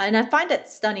 and I find that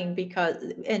stunning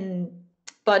because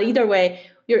but either way,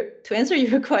 to answer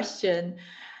your question,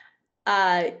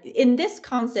 in this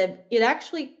concept, it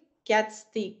actually gets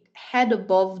the head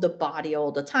above the body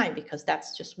all the time because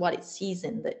that's just what it sees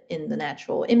in the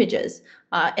natural images.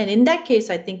 And in that case,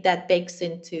 I think that bakes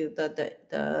into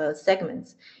the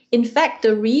segments. In fact,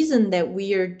 the reason that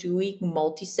we are doing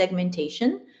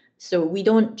multi-segmentation, so we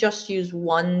don't just use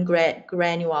one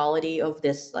granularity of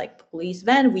this like police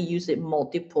van, we use it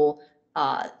multiple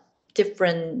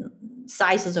different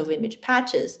sizes of image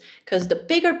patches, because the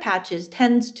bigger patches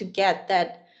tends to get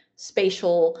that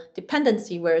spatial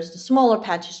dependency, whereas the smaller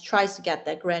patches tries to get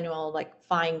that granular, like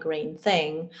fine-grained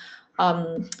thing.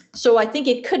 So I think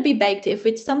it could be baked. If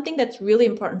it's something that's really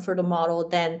important for the model,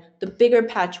 then the bigger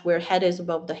patch where head is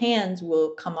above the hands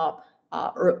will come up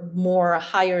or more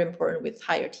higher important with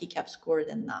higher TCAV score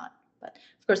than not. But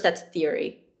of course, that's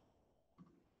theory.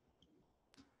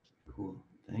 Cool,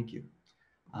 thank you.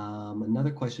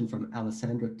 Another question from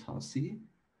Alessandra Tossi.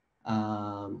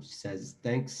 She says,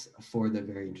 thanks for the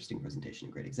very interesting presentation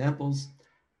and great examples.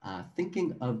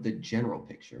 Thinking of the general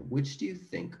picture, which do you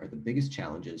think are the biggest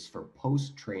challenges for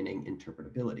post-training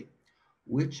interpretability?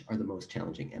 Which are the most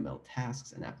challenging ML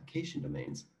tasks and application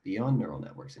domains beyond neural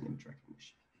networks and image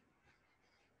recognition?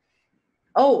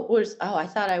 I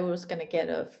thought I was going to get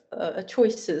a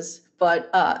choices, but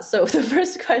so the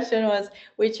first question was,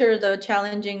 which are the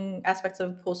challenging aspects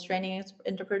of post-training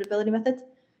interpretability methods?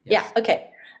 Yes. Yeah,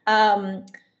 okay.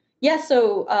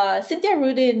 So Cynthia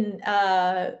Rudin,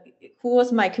 who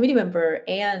was my committee member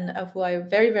and who I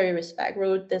very, very respect,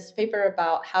 wrote this paper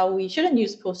about how we shouldn't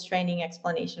use post-training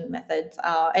explanation methods.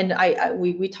 And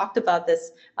we talked about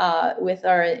this with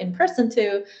our in-person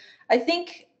too. I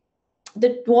think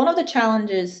one of the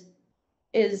challenges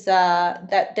is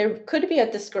that there could be a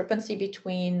discrepancy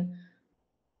between,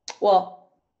 well,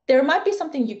 there might be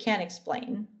something you can't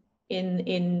explain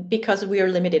because we are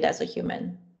limited as a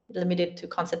human, limited to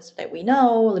concepts that we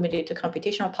know, limited to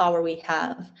computational power we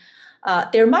have.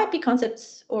 There might be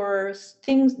concepts or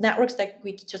things, networks that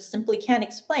we just simply can't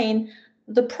explain.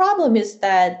 The problem is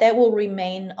that will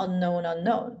remain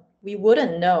unknown. We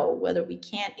wouldn't know whether we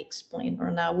can't explain or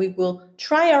not. We will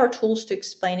try our tools to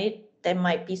explain it. That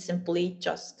might be simply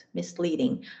just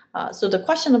misleading. So the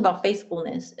question about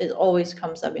faithfulness always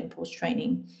comes up in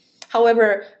post-training.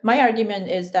 However, my argument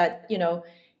is that,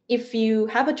 if you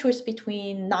have a choice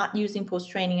between not using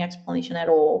post-training explanation at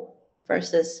all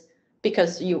versus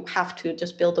because you have to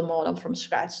just build a model from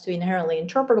scratch to inherently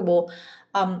interpretable,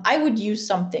 I would use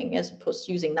something as opposed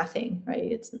to using nothing, right?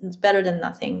 It's better than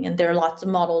nothing. And there are lots of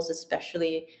models,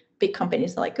 especially big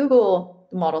companies like Google,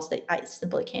 models that I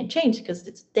simply can't change because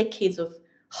it's decades of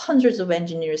hundreds of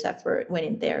engineers' effort went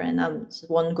in there. And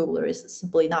one Googler is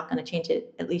simply not going to change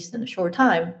it, at least in a short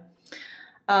time.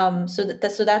 So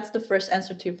that's the first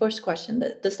answer to your first question.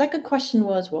 The second question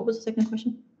was, what was the second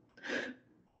question?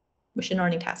 Machine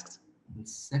learning tasks. The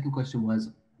second question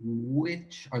was,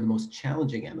 which are the most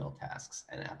challenging ML tasks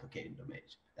and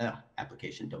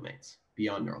application domains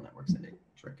beyond neural networks and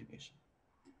image recognition?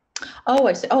 Oh,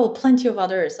 I see. Oh, plenty of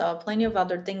others. Plenty of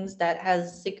other things that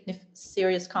has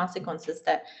serious consequences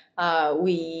that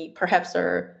we perhaps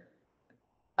are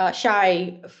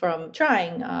shy from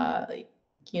trying. The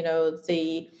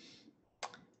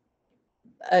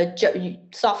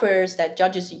softwares that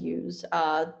judges use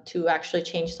to actually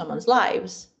change someone's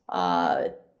lives.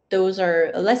 Those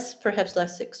are perhaps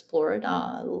less explored.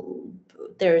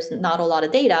 There's not a lot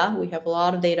of data. We have a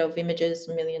lot of data of images,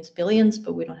 millions, billions,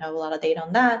 but we don't have a lot of data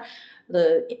on that.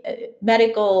 The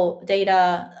medical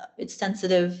data, it's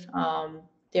sensitive.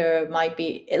 There might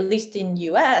be, at least in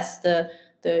US, the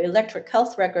electric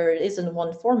health record isn't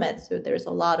one format, so there's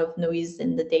a lot of noise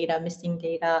in the data, missing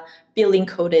data. Billing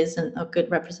code isn't a good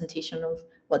representation of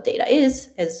what data is,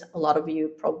 as a lot of you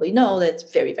probably know. That's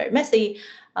very, very messy.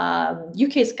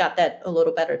 UK's got that a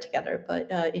little better together,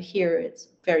 but here it's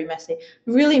very messy.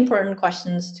 Really important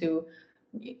questions to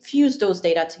fuse those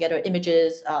data together: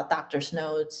 images, doctor's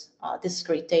notes,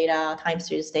 discrete data, time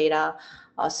series data.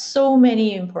 So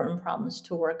many important problems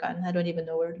to work on. I don't even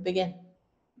know where to begin.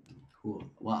 Cool.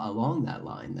 Well, along that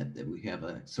line, that we have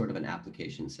a sort of an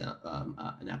application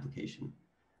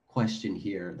question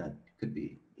here that could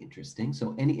be interesting.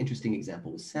 So, any interesting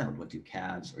example with sound? What do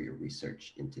CAVs or your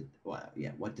research into?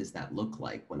 What does that look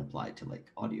like when applied to like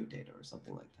audio data or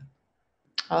something like that?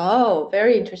 Oh,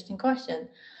 very interesting question.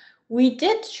 We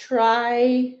did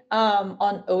try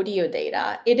on audio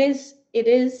data. It is it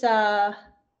is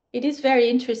very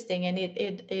interesting, and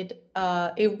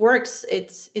it works.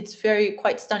 It's very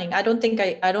quite stunning. I don't think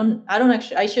I don't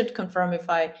actually, I should confirm if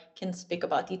I can speak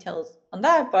about details on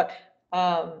that, but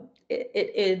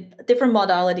different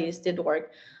modalities did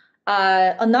work.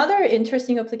 Another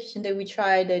interesting application that we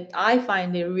tried that I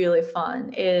find it really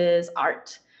fun is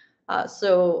art.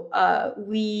 What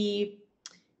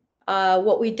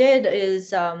we did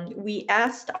is we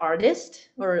asked artists,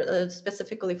 or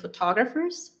specifically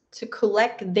photographers, to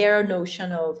collect their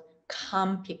notion of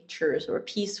calm pictures or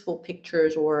peaceful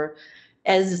pictures, or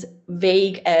as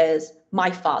vague as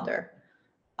my father.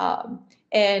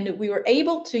 And we were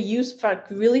able to use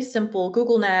really simple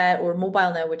GoogleNet or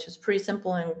MobileNet, which is pretty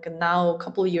simple and now a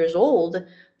couple of years old.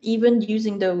 Even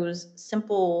using those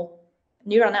simple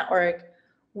neural network,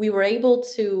 we were able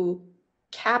to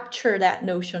capture that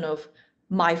notion of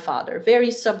my father,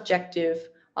 very subjective,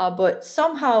 but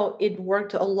somehow it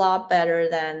worked a lot better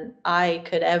than I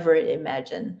could ever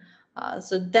imagine.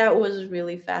 So that was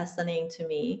really fascinating to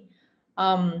me.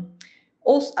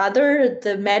 Also,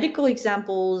 the medical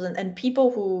examples and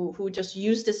people who just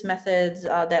use this methods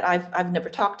that I've never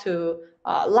talked to,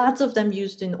 lots of them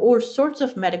used in all sorts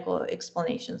of medical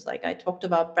explanations. Like I talked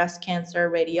about breast cancer,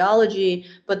 radiology,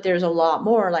 but there's a lot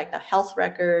more, like the health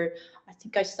record. I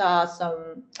think I saw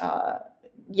some,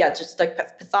 just like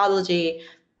pathology.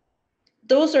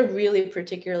 Those are really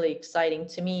particularly exciting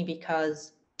to me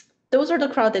because those are the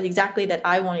crowd that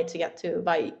I wanted to get to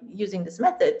by using this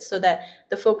method, so that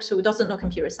the folks who doesn't know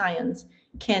computer science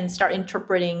can start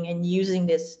interpreting and using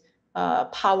this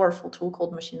powerful tool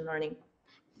called machine learning.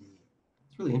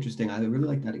 It's really interesting. I really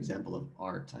like that example of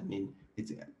art. I mean,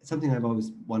 it's something I've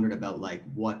always wondered about, like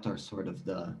what are sort of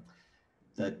the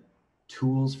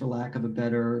tools, for lack of a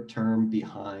better term,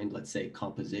 behind, let's say,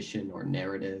 composition or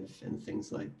narrative and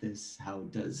things like this.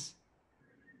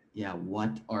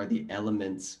 What are the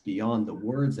elements beyond the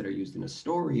words that are used in a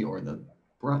story, or the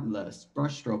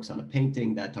brush strokes on a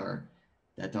painting that are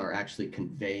actually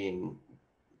conveying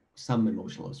some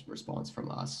emotional response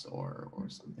from us, or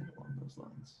something along those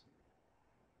lines.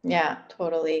 Yeah,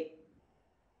 totally.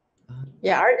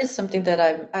 Yeah, art is something that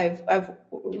I've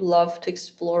loved to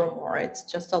explore more. It's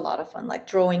just a lot of fun, like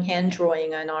hand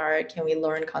drawing and art. Can we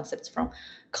learn concepts from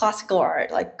classical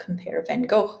art, like compare Van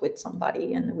Gogh with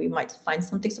somebody, and we might find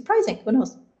something surprising. Who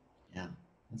knows? Yeah,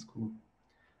 that's cool.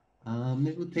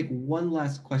 Maybe we'll take one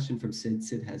last question from Sid.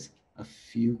 Sid has a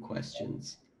few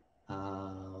questions.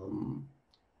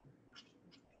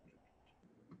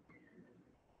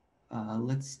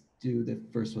 Let's do the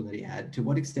first one that he had. To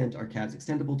what extent are CAVs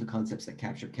extendable to concepts that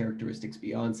capture characteristics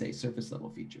beyond, say, surface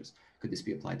level features? Could this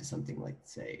be applied to something like,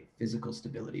 say, physical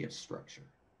stability of structure?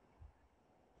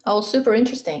 Oh, super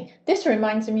interesting. This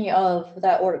reminds me of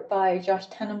that work by Josh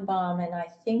Tenenbaum, and I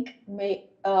think who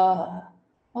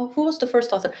was the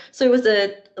first author? So it was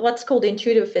what's called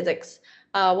intuitive physics.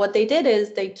 What they did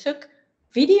is they took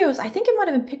videos, I think it might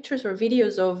have been pictures or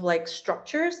videos of like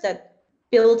structures that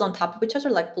build on top of each other,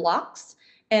 like blocks,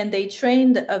 and they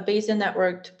trained a Bayesian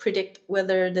network to predict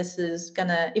whether this is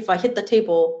gonna, if I hit the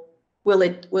table, will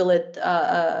it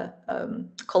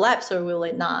collapse or will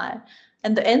it not?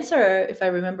 And the answer, if I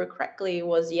remember correctly,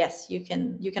 was yes, you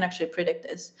can actually predict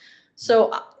this.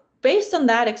 So based on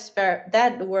that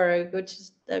work, which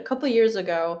is a couple of years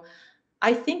ago,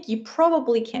 I think you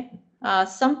probably can.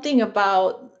 Something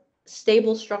about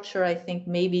stable structure, I think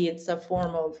maybe it's a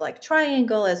form of like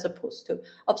triangle as opposed to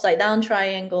upside down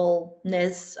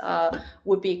triangle-ness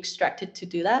would be extracted to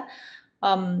do that.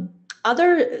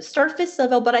 Other surface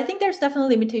level, but I think there's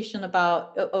definitely limitation of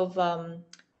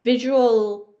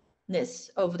visualness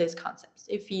of these concepts.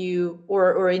 If you,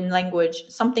 or in language,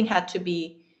 something had to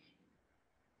be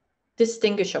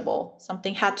distinguishable,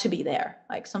 something had to be there,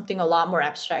 like something a lot more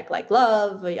abstract, like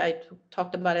love, I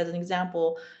talked about as an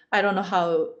example. I don't know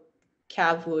how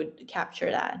CAV would capture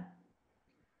that.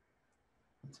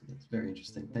 That's very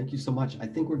interesting. Thank you so much. I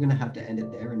think we're going to have to end it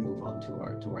there and move on to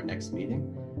our next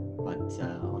meeting. But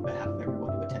on behalf of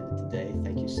everyone who attended today,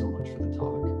 thank you so much for the talk.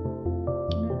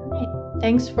 All right.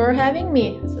 Thanks for having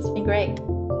me. This has been great. It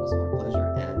was our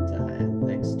pleasure. And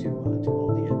thanks to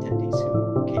all the attendees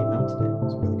who came out today. It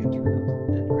was a really good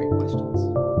turnout and great questions.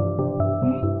 All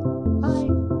right.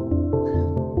 Bye.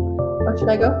 Or should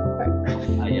I go?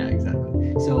 Yeah, exactly.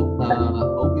 So,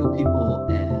 Oatmeal people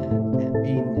and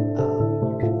Bean,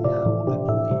 you can now, I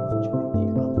believe, join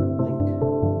the other link,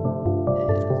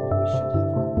 and we should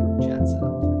have our group chat set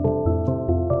up there.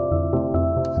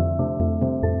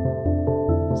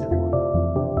 Thanks, everyone.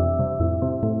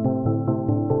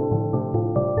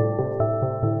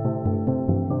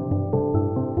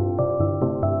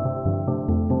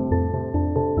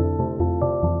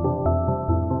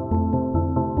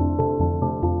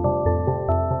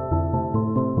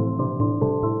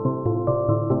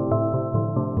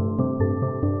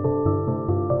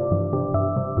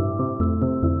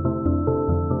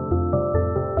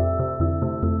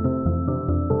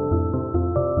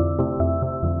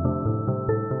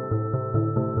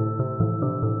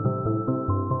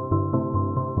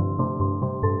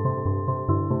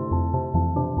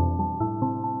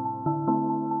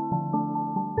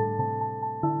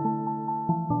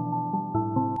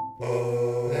 you.